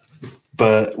that,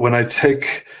 but when I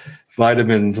take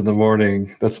vitamins in the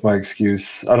morning, that's my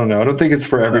excuse. I don't know. I don't think it's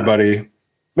for everybody.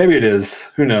 Maybe it is.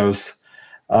 Who knows?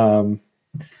 But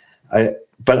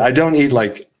I don't eat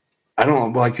I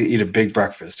don't like to eat a big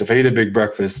breakfast. If I eat a big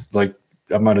breakfast, I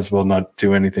might as well not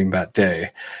do anything that day.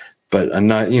 But I'm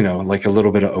not, a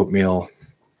little bit of oatmeal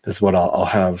is what I'll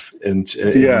have in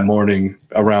the morning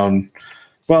around,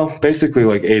 basically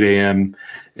 8 a.m.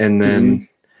 And then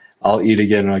I'll eat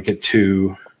again at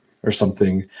 2 or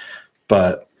something.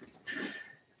 But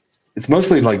it's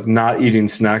mostly not eating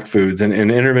snack foods. And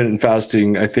intermittent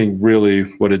fasting, I think really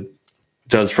what it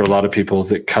does for a lot of people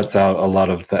is it cuts out a lot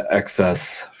of the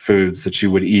excess foods that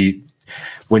you would eat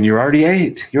when you already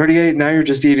ate. You already ate. Now you're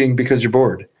just eating because you're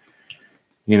bored.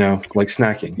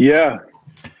 Snacking. Yeah.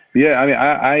 I mean,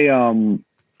 I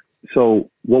so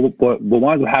what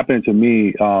winds up happening to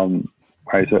me,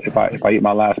 right? So if I eat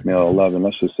my last meal at 11,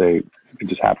 let's just say it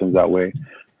just happens that way.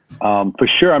 For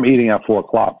sure, I'm eating at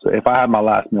 4:00. So if I have my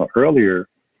last meal earlier,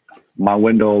 my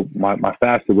window, my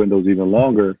fasted window is even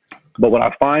longer. But what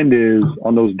I find is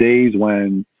on those days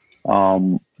when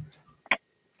my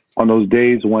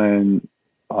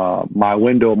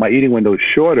eating window is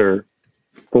shorter,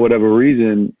 for whatever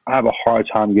reason, I have a hard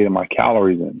time getting my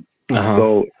calories in. Uh-huh.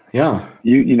 So Yeah.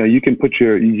 you can put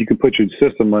your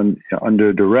system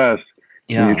under duress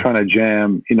when Yeah. you're trying to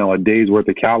jam a day's worth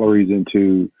of calories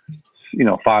into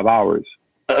 5 hours.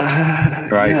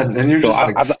 Right. Yeah, and you're So just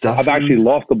like I've stuffing. actually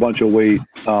lost a bunch of weight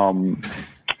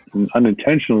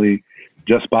unintentionally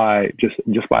just by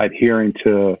adhering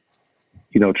to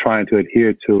trying to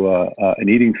adhere to an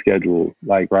eating schedule,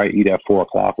 like, right, eat at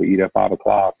 4:00 or eat at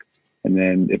 5:00, and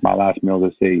then if my last meal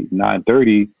is, say,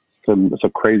 9:30, so it's a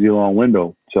crazy long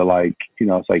window to, like,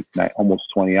 it's like almost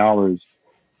 20 hours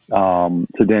to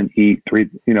then eat three.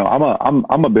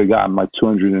 I'm a big guy. I'm like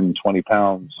 220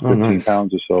 pounds, 15 nice.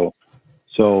 pounds or so.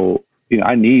 So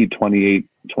I need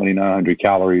 2,900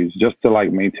 calories just to,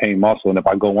 like, maintain muscle. And if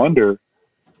I go under,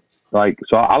 like,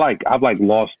 so I've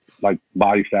lost, like,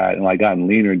 body fat and, like, gotten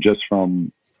leaner just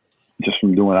from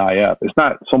doing IF. It's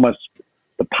not so much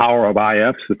the power of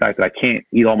IF, it's the fact that I can't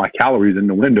eat all my calories in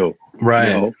the window.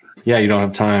 Right. Yeah, you don't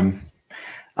have time.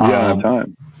 Yeah,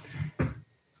 time.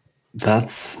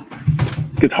 That's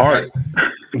It's hard.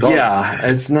 yeah.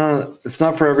 It's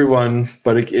not for everyone,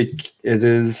 but it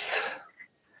is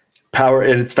power.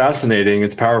 It's fascinating.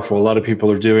 It's powerful. A lot of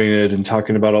people are doing it and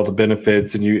talking about all the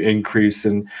benefits, and you increase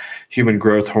in human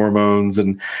growth hormones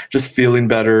and just feeling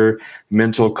better,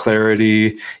 mental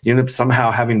clarity. You end up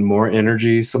somehow having more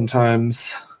energy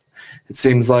sometimes. It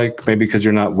seems like maybe because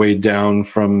you're not weighed down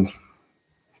from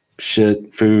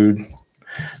shit food,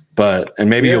 and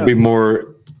maybe you'll be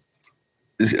more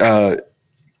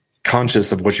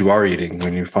conscious of what you are eating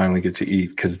when you finally get to eat.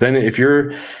 Because then if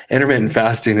you're intermittent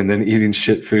fasting and then eating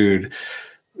shit food,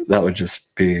 that would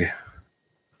just be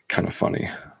kind of funny.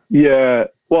 Yeah.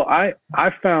 Well, I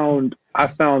found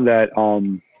that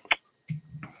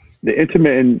the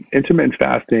intermittent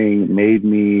fasting made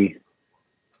me,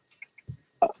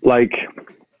 like,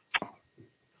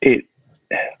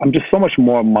 I'm just so much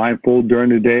more mindful during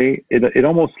the day. It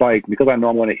almost, like, because I know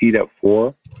I'm going to eat at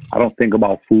 4, I don't think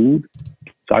about food.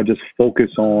 So I just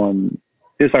focus on,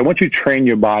 it's like once you train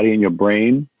your body and your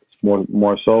brain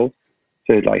more so,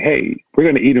 say, it's like, hey, we're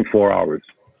going to eat in 4 hours.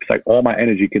 It's like all my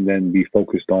energy can then be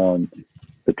focused on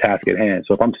the task at hand.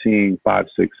 So if I'm seeing 5,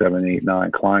 6, 7, 8,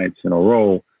 9 clients in a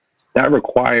row, that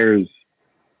requires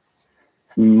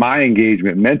my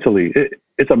engagement mentally.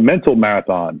 It's a mental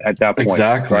marathon at that point.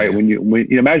 Exactly. Right? When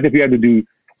you imagine if you had to do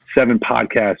 7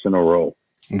 podcasts in a row.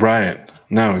 Right.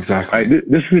 No, exactly. Right?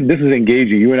 This is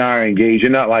engaging. You and I are engaged.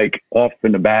 You're not, like, off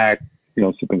in the back,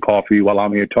 sipping coffee while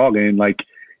I'm here talking. Like,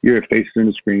 you're facing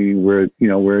the screen. We're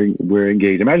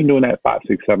engaged. Imagine doing that 5,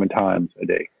 6, 7 times a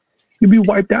day. You'd be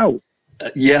wiped out.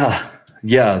 Yeah.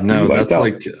 No, that's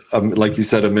like you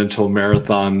said, a mental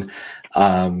marathon.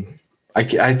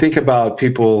 I think about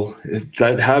people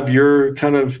that have your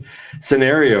kind of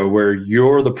scenario where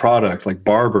you're the product, like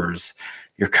barbers.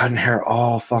 You're cutting hair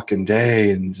all fucking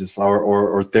day, and just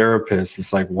or therapists.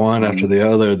 It's like one after the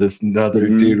other. This another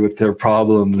dude with their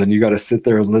problems, and you got to sit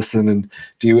there and listen. And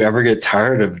do you ever get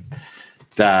tired of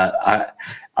that?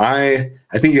 I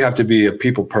think you have to be a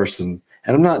people person,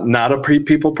 and I'm not a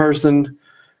people person,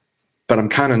 but I'm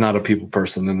kind of not a people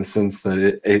person in the sense that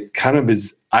it kind of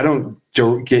is. I don't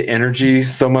get energy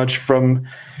so much from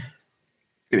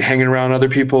hanging around other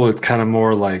people. It's kind of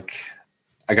more like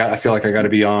I feel like I got to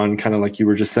be on, kind of like you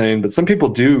were just saying. But some people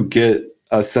do get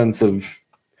a sense of,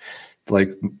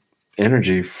 like,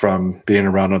 energy from being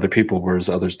around other people, whereas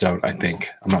others don't. I think.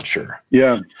 I'm not sure.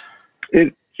 Yeah,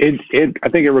 I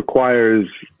think it requires.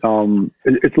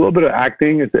 It's a little bit of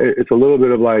acting. It's a little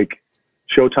bit of, like,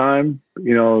 showtime.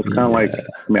 It's kind of like.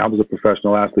 I mean, I was a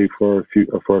professional athlete for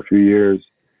a few years,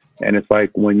 and it's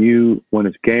like when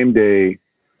it's game day,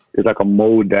 there's, like, a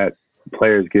mode that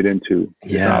players get into.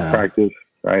 It's not practice.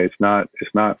 Right. It's not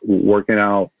working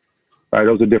out. Right.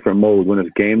 Those are different modes. When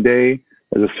it's game day,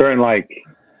 there's a certain, like,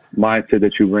 mindset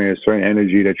that you bring, a certain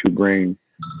energy that you bring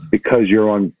because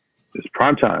you're on it's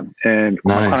prime time. And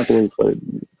nice. They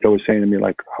were saying to me,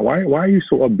 like, why are you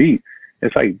so upbeat?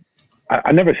 It's like,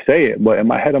 I never say it, but in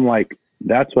my head, I'm like,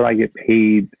 that's what I get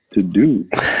paid to do.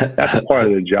 That's a part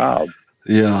of the job.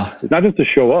 Yeah. It's not just to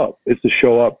show up. It's to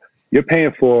show up. You're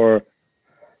paying for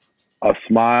a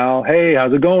smile. Hey,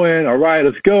 how's it going? All right,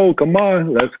 let's go. Come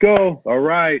on, let's go. All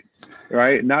right.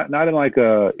 Right. Not in, like,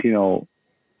 a,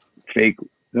 fake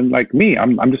than like me.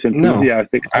 I'm just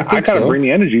enthusiastic. I think gotta so. bring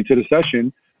the energy to the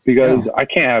session because I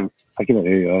can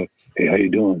hey, how you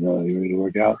doing? You ready to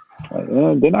work out?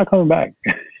 They're not coming back.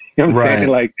 You know what I'm saying?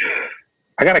 Like,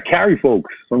 I gotta carry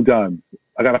folks sometimes.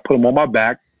 I gotta put them on my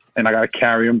back and I gotta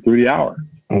carry them through the hour.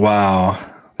 Wow,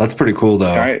 that's pretty cool though.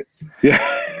 All right. Yeah.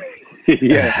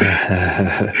 Yeah.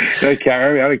 I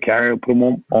gotta carry them, put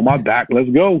them on my back. Let's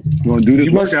go. We're gonna do this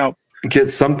workout. Get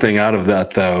something out of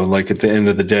that though. Like at the end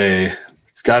of the day,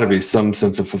 it's got to be some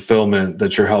sense of fulfillment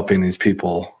that you're helping these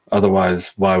people.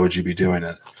 Otherwise, why would you be doing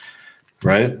it?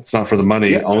 Right? It's not for the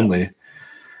money only.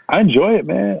 I enjoy it,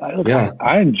 man.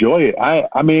 I enjoy it.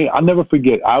 I mean, I'll never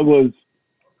forget. I was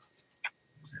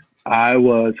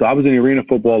in the Arena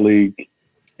Football League,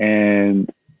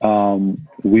 and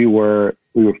we were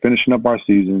finishing up our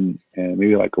season, and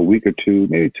maybe like a week or two,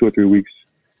 maybe 2 or 3 weeks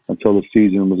until the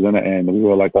season was going to end. And we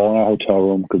were like all in our hotel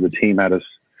room because the team had us.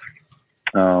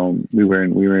 We were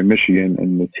in Michigan,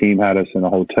 and the team had us in a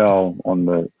hotel on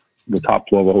the top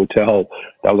floor of a hotel.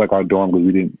 That was like our dorm because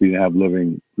we didn't have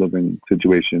living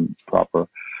situation proper.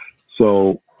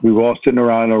 So we were all sitting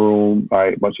around in a room,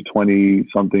 right, a bunch of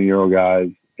 20-something-year-old guys,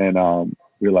 and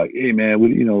we were like, "Hey man,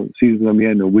 season's gonna be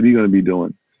ending. What are you gonna be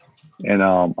doing?" And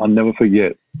I'll never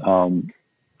forget.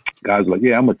 Guys were like,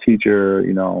 "Yeah, I'm a teacher.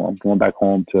 I'm going back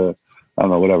home to, I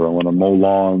don't know, whatever. I want to mow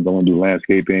lawns. I want to do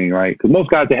landscaping, right?" Because most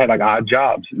guys, they had like odd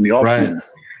jobs in the office. Right.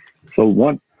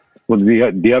 So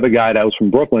the other guy that was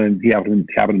from Brooklyn, he happened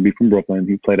to be from Brooklyn.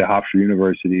 He played at Hofstra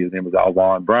University. His name was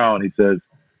Alvon Brown. He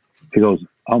goes,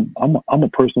 I'm a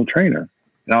personal trainer.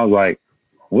 And I was like,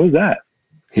 what is that?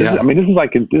 Yeah. This is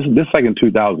like in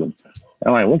 2000.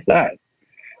 I'm like, what's that?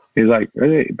 He's like,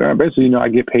 hey, basically, I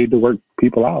get paid to work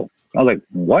people out. I was like,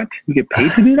 what? You get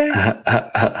paid to do that?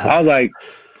 I was like,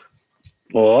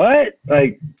 what?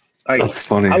 Like, that's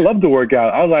funny. I love to work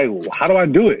out. I was like, well, how do I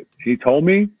do it? He told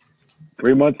me.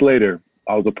 3 months later,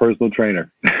 I was a personal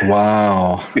trainer.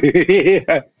 Wow.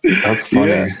 Yeah. That's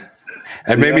funny. Yeah.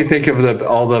 It made me think of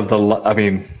all of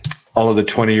the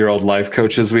 20-year-old life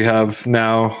coaches we have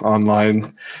now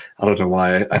online. I don't know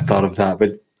why I thought of that,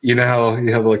 but you know how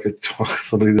you have like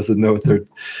somebody doesn't know what they're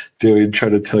doing,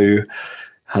 trying to tell you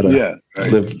how to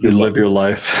live your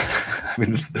life.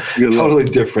 It's totally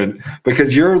different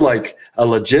because you're like a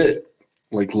legit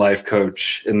life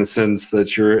coach in the sense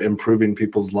that you're improving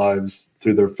people's lives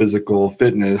through their physical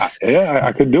fitness.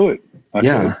 I could do it.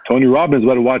 Could. Tony Robbins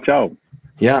better watch out.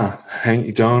 Yeah.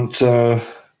 Don't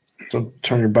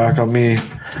turn your back on me,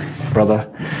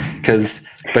 brother.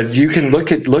 But you can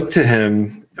look to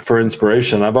him for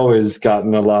inspiration. I've always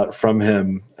gotten a lot from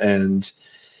him, and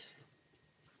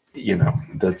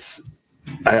that's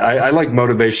I like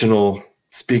motivational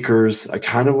speakers. I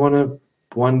kind of want to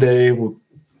one day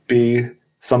be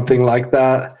something like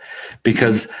that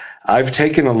because I've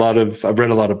read a lot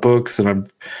of books and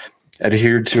I've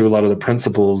adhered to a lot of the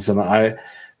principles, and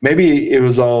maybe it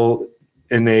was all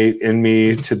innate in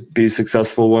me to be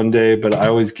successful one day, but I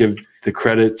always give the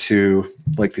credit to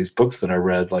like these books that I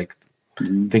read, like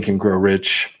Think and Grow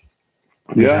Rich.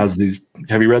 Yeah.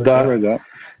 Have you read that? I read that.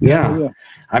 Yeah.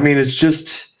 I mean, it's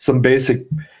just some basic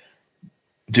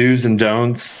do's and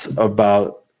don'ts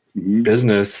about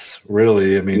business,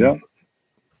 really. I mean,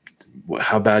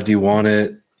 how bad do you want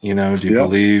it? Do you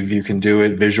believe you can do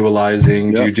it?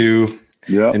 Visualizing. Do you do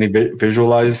any do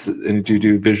you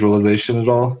do visualization at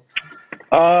all?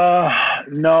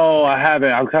 No, I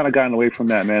haven't. I've kind of gotten away from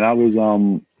that, man. I was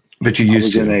but you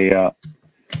used to.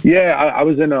 I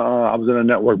was in a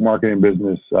network marketing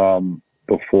business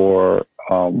before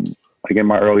like in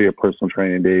my earlier personal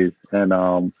training days, and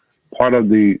part of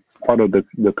the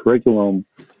curriculum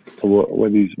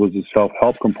was a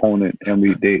self-help component, and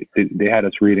they had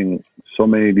us reading so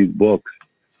many of these books,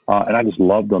 and I just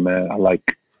loved them, man.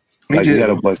 We had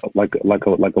a book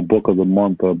of the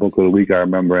month or a book of the week, I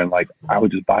remember, and I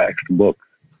would just buy extra books.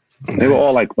 Nice. They were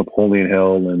all like Napoleon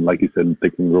Hill and, like you said,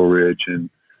 Think and Grow Rich and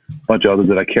a bunch of others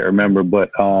that I can't remember.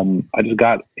 But I just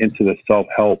got into the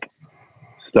self-help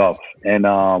stuff, and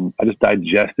I just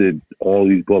digested all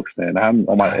these books, man.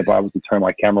 If I was to turn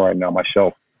my camera right now, my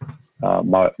shelf,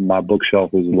 my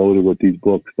bookshelf is loaded with these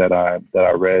books that I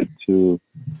read to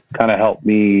kind of help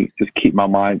me just keep my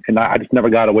mind, and I just never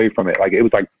got away from it. Like it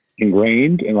was like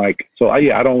ingrained, and I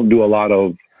don't do a lot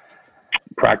of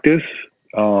practice,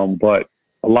 but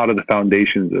a lot of the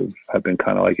foundations have been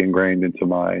kind of like ingrained into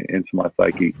my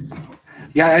psyche.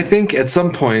 Yeah, I think at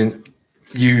some point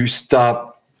you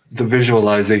stop the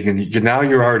visualizing, and now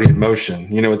you're already in motion.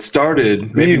 It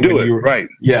started. Maybe you do it right.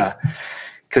 Yeah,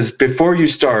 because before you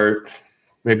start,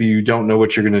 maybe you don't know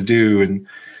what you're going to do, and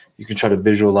you can try to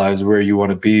visualize where you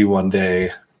want to be one day.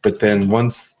 but then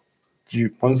once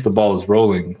the ball is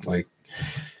rolling, like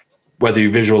whether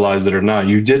you visualize it or not,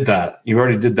 you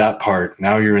already did that part.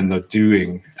 Now you're in the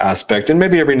doing aspect, and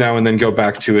maybe every now and then go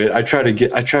back to it. I try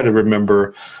to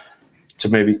remember to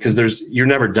maybe, because you're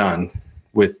never done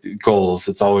with goals.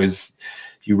 It's always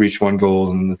you reach one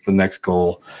goal and it's the next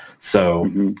goal. So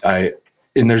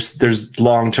there's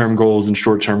long-term goals and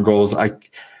short-term goals. I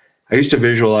used to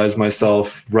visualize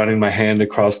myself running my hand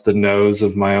across the nose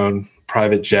of my own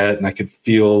private jet, and I could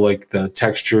feel like the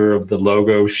texture of the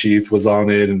logo sheath was on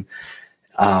it. And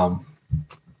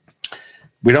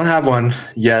we don't have one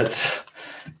yet.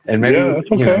 And maybe,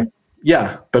 that's okay.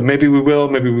 But maybe we will,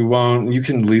 maybe we won't. You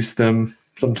can lease them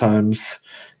sometimes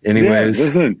anyways. Yeah,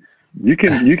 listen, you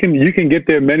can get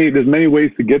there. There's many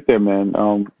ways to get there, man.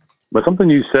 But something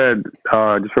you said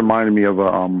just reminded me of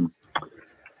a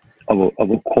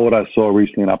quote I saw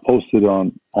recently, and I posted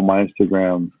on my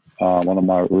Instagram, one of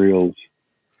my reels.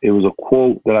 It was a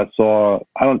quote that I saw.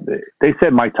 They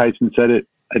said Mike Tyson said it.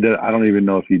 I don't even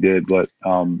know if he did, but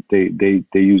they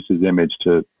used his image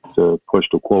to push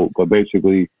the quote. But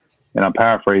basically, and I'm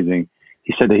paraphrasing,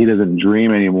 he said that he doesn't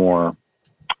dream anymore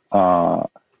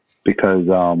because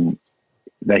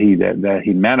that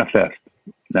he manifests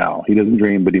now. He doesn't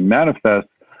dream, but he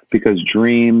manifests because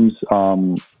dreams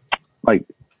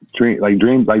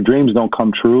dreams don't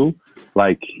come true.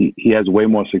 Like he has way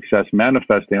more success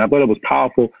manifesting. I thought it was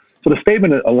powerful. So the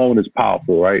statement alone is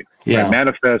powerful, right? Yeah. Like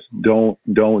manifest, don't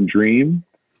dream.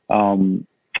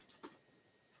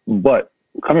 But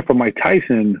coming from Mike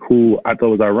Tyson, who I thought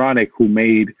was ironic, who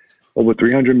made over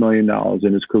 $300 million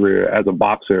in his career as a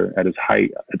boxer at the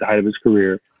height of his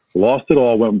career, lost it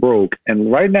all, went broke,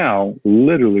 and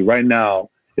literally right now,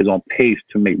 is on pace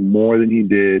to make more than he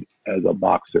did as a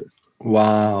boxer.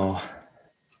 Wow.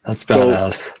 That's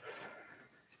badass. So,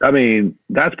 I mean,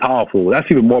 that's powerful. That's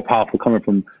even more powerful coming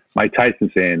from Mike Tyson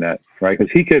saying that, right?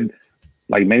 Because he could,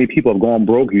 like many people have gone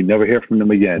broke, you never hear from them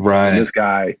again. Right. And this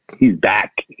guy, he's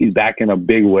back. He's back in a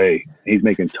big way. He's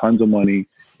making tons of money.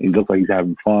 He looks like he's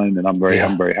having fun, and I'm very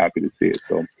happy to see it.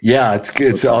 So yeah, it's good.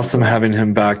 It's awesome having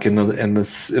him back in the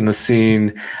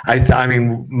scene. I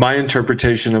mean, my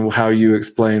interpretation of how you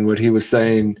explain what he was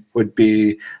saying would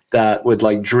be that with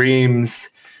like dreams,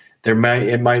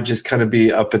 it might just kind of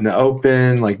be up in the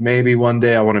open. Like maybe one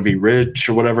day I want to be rich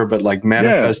or whatever, but like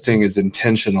manifesting is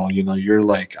intentional. You know, you're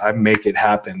like, I make it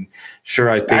happen. Sure,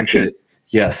 I think it.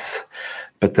 Yes,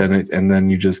 but then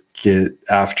you just get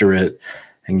after it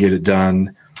and get it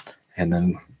done. And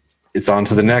then it's on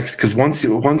to the next. Because once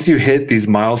you hit these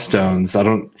milestones, I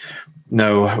don't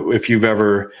know if you've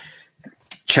ever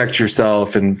checked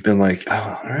yourself and been like,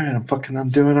 oh, all right, I'm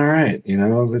doing all right. You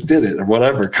know, I did it or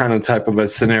whatever kind of type of a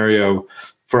scenario.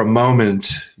 For a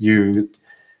moment, you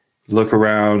look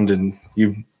around and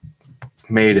you've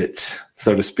made it,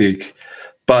 so to speak.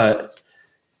 But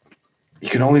you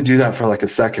can only do that for like a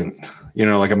second, you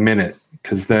know, like a minute.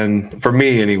 Because then, for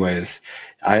me anyways,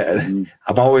 I'm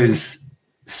always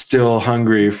still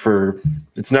hungry for.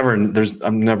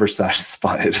 I'm never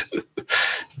satisfied.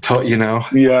 You know.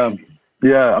 Yeah.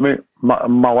 I mean,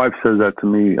 my wife says that to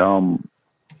me. You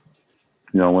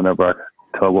know, whenever I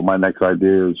tell her what my next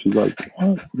idea is, she's like,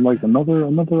 "What? Like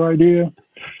another idea?"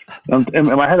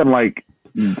 In my head, I'm like,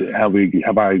 "Have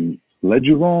I led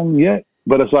you wrong yet?"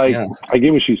 But it's like I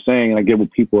get what she's saying, and I get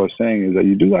what people are saying is that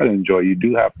you do got to enjoy. You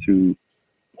do have to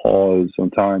pause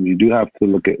sometimes. You do have to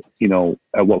look at, you know,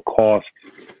 at what cost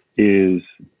is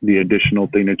the additional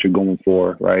thing that you're going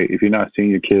for, right? If you're not seeing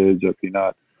your kids, or if you're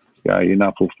not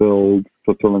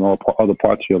fulfilling all other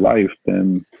parts of your life,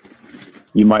 then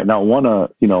you might not want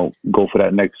to, you know, go for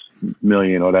that next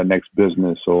million or that next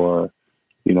business or,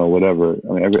 you know, whatever.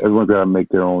 I mean, everyone's got to make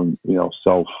their own, you know,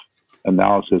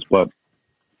 self-analysis. But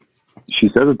she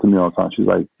says it to me all the time. She's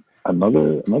like,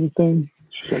 another thing?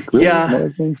 She's like, really? Another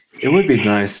thing? It would be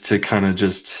nice to kind of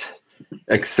just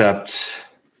accept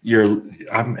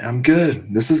I'm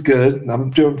good. This is good.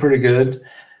 I'm doing pretty good.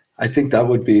 I think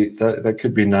that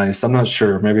could be nice. I'm not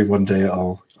sure. Maybe one day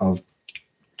I'll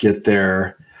get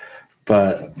there,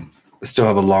 but I still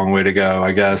have a long way to go,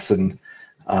 I guess. And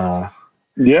I'm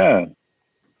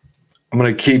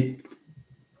gonna keep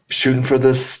shooting for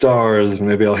the stars, and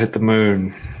maybe I'll hit the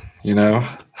moon. You know?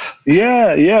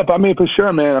 Yeah. But I mean, for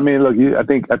sure, man. I mean, look, I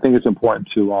think it's important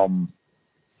to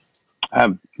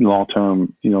have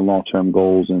long-term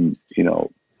goals and, you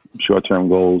know, short-term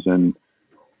goals, and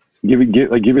give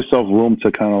yourself room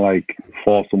to kind of like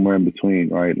fall somewhere in between,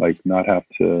 right? Like not have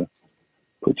to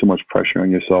put too much pressure on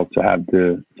yourself to have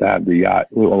the yacht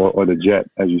or the jet,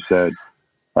 as you said,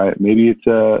 right? Maybe it's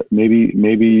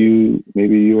maybe you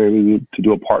were able to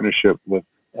do a partnership with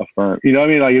affirm. You know what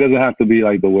I mean? Like, it doesn't have to be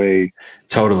like the way.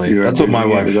 Totally. you're That's what my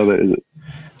wife. envisioning it.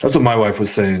 That's what my wife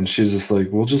was saying. She's just like,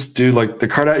 we'll just do like the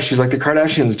Kardashians. She's like, the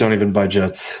Kardashians don't even buy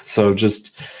jets, so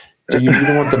just you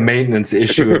don't want the maintenance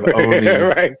issue of owning.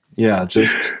 Right. Yeah,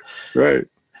 just Right.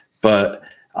 But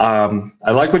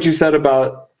I like what you said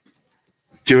about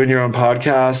doing your own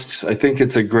podcast. I think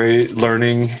it's a great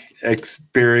learning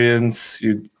experience.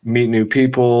 You meet new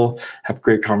people, have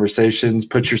great conversations,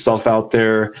 put yourself out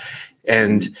there.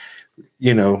 And,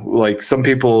 you know, like some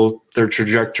people, their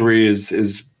trajectory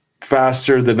is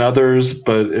faster than others.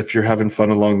 But if you're having fun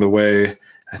along the way,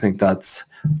 I think that's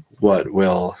what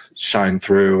will shine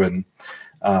through and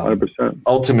 100%.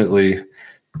 ultimately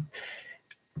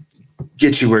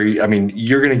get you where you're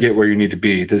going to get where you need to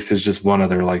be. This is just one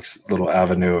other like little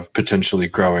avenue of potentially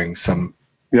growing some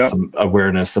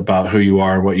awareness about who you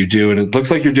are and what you do. And it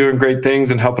looks like you're doing great things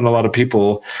and helping a lot of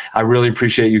people. I really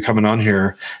appreciate you coming on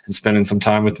here and spending some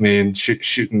time with me and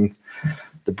shooting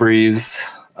the breeze.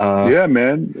 Yeah,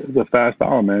 man. It's a fast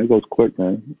hour, man. It goes quick,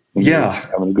 man. And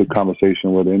having a good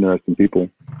conversation with interesting people.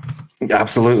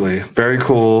 Absolutely. Very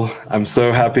cool. I'm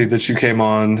so happy that you came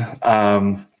on.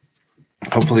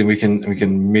 Hopefully we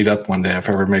can meet up one day if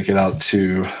I ever make it out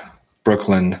to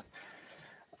Brooklyn.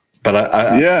 But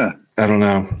I don't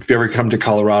know. If you ever come to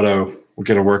Colorado, we'll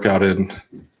get a workout in.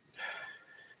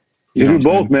 You do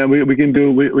both, man. We can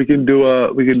do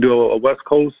a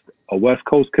West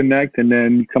Coast connect, and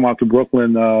then come out to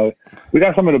Brooklyn. We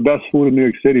got some of the best food in New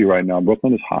York City right now.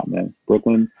 Brooklyn is hot, man.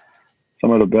 Brooklyn,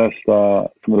 some of the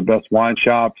best wine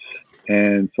shops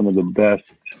and some of the best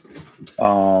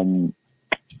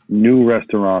new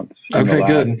restaurants in the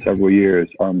last several years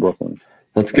are in Brooklyn.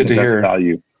 That's good to hear.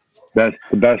 The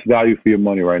best value for your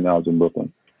money right now is in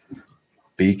Brooklyn.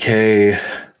 BK,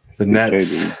 the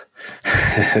Nets.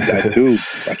 That too.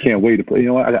 I can't wait to play. You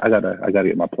know what? I gotta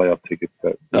get my playoff tickets.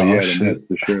 But the Nets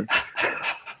for sure.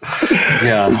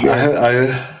 Yeah,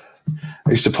 I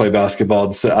used to play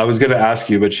basketball. So I was going to ask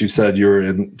you, but you said you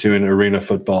were doing arena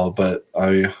football. But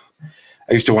I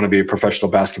used to want to be a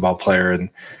professional basketball player, and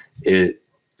it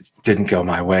didn't go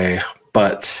my way.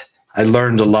 But I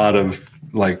learned a lot of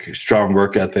like strong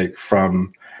work ethic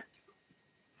from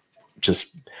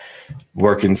just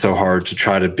working so hard to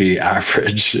try to be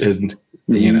average. And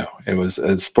you know, it was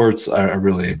sports. I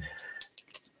really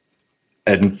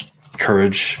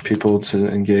encourage people to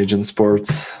engage in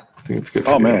sports. I think it's good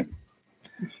for you. Man,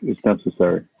 it's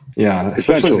necessary. Yeah,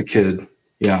 especially as a kid.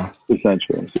 Yeah,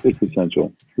 essential. It's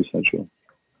essential. It's essential.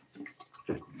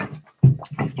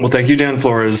 Well, thank you, Dan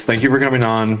Flores. Thank you for coming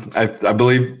on. I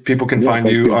believe people can find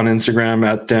you on Instagram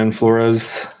at Dan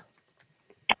Flores.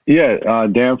 Yeah,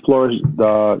 Dan Flores.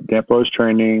 Dan Flores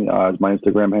Training is my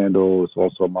Instagram handle. It's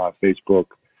also my Facebook,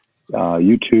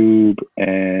 YouTube,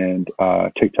 and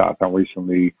TikTok. I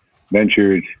recently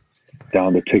ventured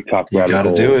down the TikTok rabbit hole.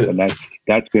 You gotta do it, and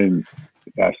that's been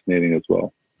fascinating as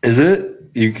well. Is it?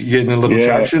 You getting a little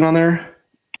traction on there?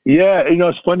 Yeah, you know,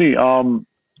 it's funny. I'm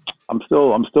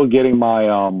still getting my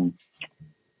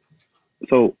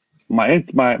so my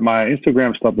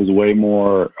Instagram stuff is way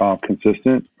more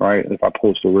consistent, right? If I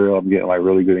post a reel, I'm getting like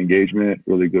really good engagement,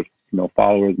 really good,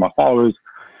 followers. My followers,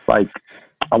 like,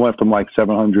 I went from like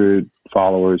 700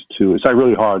 followers to, it's like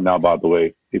really hard now, by the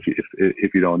way, if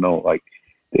you don't know, like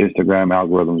the Instagram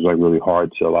algorithm is like really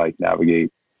hard to like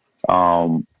navigate.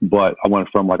 But I went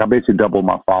from like, I basically doubled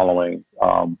my following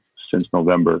since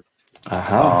November.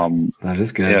 That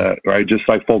is good. Yeah, right. Just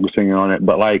like focusing on it.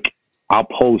 But like, I'll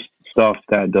post stuff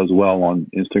that does well on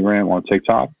Instagram, on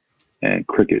TikTok, and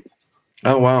crickets.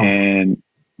 Oh wow. And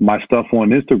my stuff on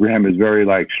Instagram is very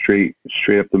like straight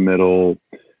up the middle.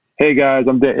 Hey guys,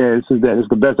 I'm dead. This is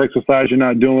the best exercise you're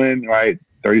not doing, right?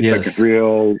 30-second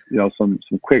reel, some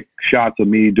quick shots of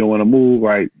me doing a move,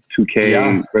 right?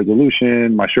 2K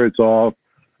resolution, my shirt's off,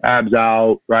 abs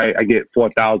out, right? I get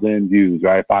 4,000 views,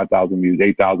 right? 5,000 views,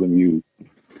 8,000 views.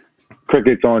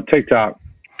 Crickets on TikTok.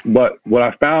 But what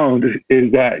I found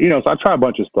is that, so I try a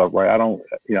bunch of stuff, right? I don't,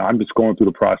 I'm just going through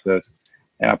the process.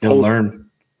 And I post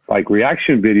like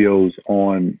reaction videos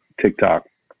on TikTok.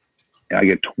 And I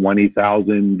get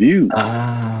 20,000 views.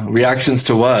 Reactions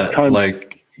to what?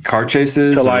 Like car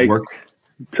chases? No,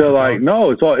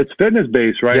 it's fitness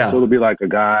based, right? So it'll be like a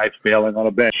guy failing on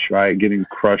a bench, right? Getting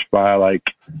crushed by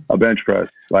like a bench press,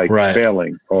 like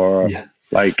failing, or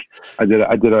like I did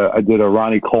a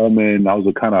Ronnie Coleman. I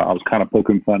was kind of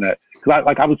poking fun at,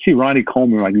 because I would see Ronnie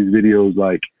Coleman, like these videos,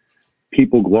 like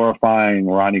people glorifying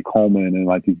Ronnie Coleman and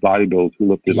like these bodybuilders who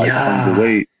lifted like tons of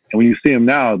weight, and when you see them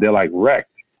now, they're like wrecked.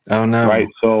 Oh no! Right?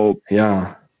 So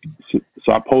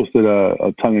I posted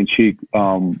a tongue in cheek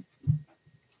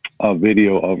a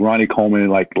video of Ronnie Coleman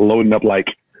like loading up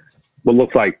like what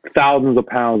looks like thousands of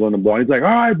pounds on the bar. He's like, all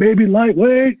right, baby,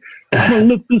 lightweight, I'm gonna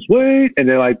lift this weight. And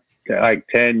then like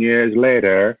 10 years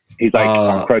later, he's like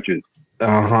on crutches.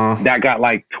 That got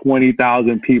like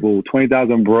 20,000 people,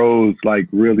 20,000 bros like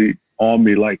really on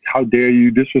me. Like, how dare you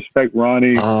disrespect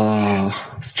Ronnie?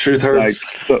 Truth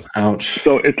hurts. Like, Ouch.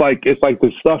 So it's like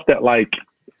the stuff that like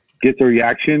gets a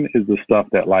reaction is the stuff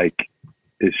that like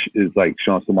is like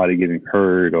showing somebody getting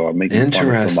hurt or making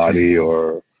fun of somebody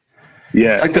or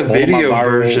it's like the video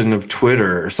version of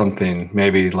Twitter or something,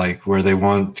 maybe like where they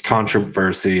want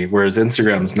controversy, whereas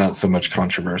Instagram's not so much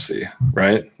controversy,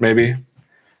 right? Maybe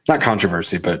not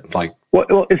controversy, but like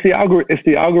well it's the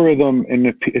algorithm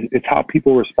and it's how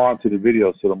people respond to the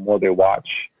video. So the more they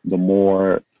watch, the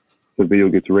more the video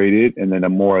gets rated, and then the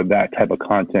more of that type of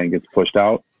content gets pushed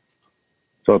out.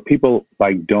 So if people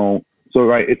like don't, so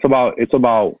right, it's about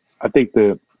I think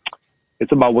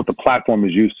it's about what the platform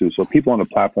is used to. So people on the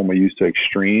platform are used to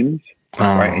extremes,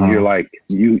 right? And you're like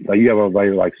you have a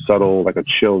very like subtle, like a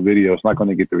chill video. It's not going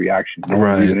to get the reaction. No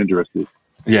one's even interested.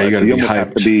 Yeah, right? you got to be hyped.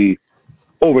 Have to be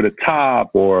over the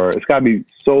top, or it's got to be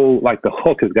so like the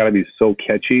hook has got to be so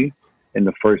catchy in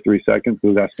the first 3 seconds,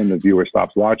 because that's when the viewer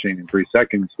stops watching in 3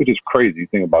 seconds, which is crazy.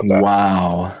 Think about that.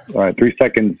 Wow. All right, 3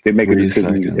 seconds, they make a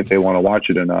decision if they want to watch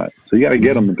it or not. So you got to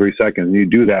get them in 3 seconds, and you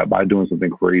do that by doing something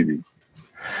crazy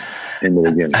in the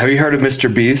beginning. Have you heard of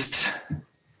Mr. Beast?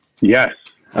 Yes.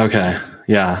 Okay.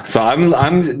 Yeah. So I'm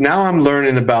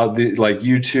learning about the like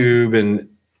YouTube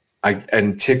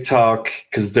and TikTok,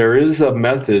 because there is a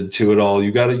method to it all.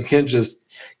 You can't just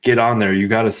get on there. You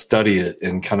got to study it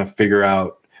and kind of figure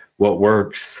out what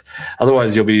works.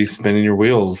 Otherwise you'll be spinning your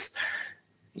wheels,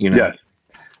 Yes.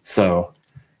 So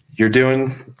you're doing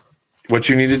what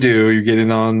you need to do. You're getting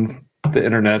on the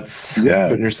internets,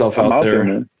 putting yourself out there.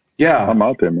 Man. Yeah. I'm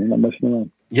out there, man. I'm messing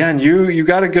around. Yeah. And you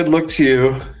got a good look to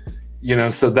you,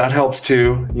 so that helps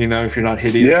too, if you're not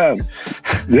hideous.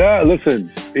 Yeah.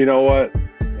 Listen, you know what?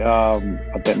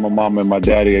 I thank my mom and my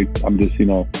daddy. I'm just,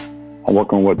 I'm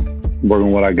working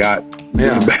what I got.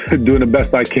 Doing the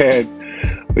best I can.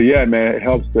 But yeah, man, it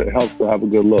helps to have a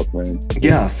good look, man.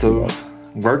 Yeah, so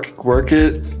work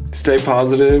it, stay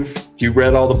positive. You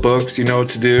read all the books, you know what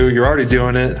to do. You're already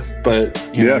doing it, but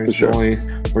for sure.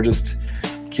 We're just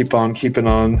keep on keeping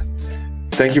on.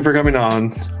 Thank you for coming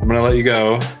on. I'm gonna let you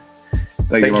go.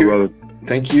 Thank you, my brother.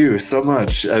 Thank you so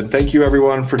much. And thank you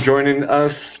everyone for joining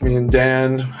us. Me and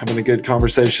Dan having a good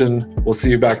conversation. We'll see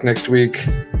you back next week.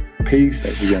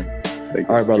 Peace. Thank you again.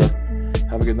 All right, brother.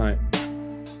 Have a good night.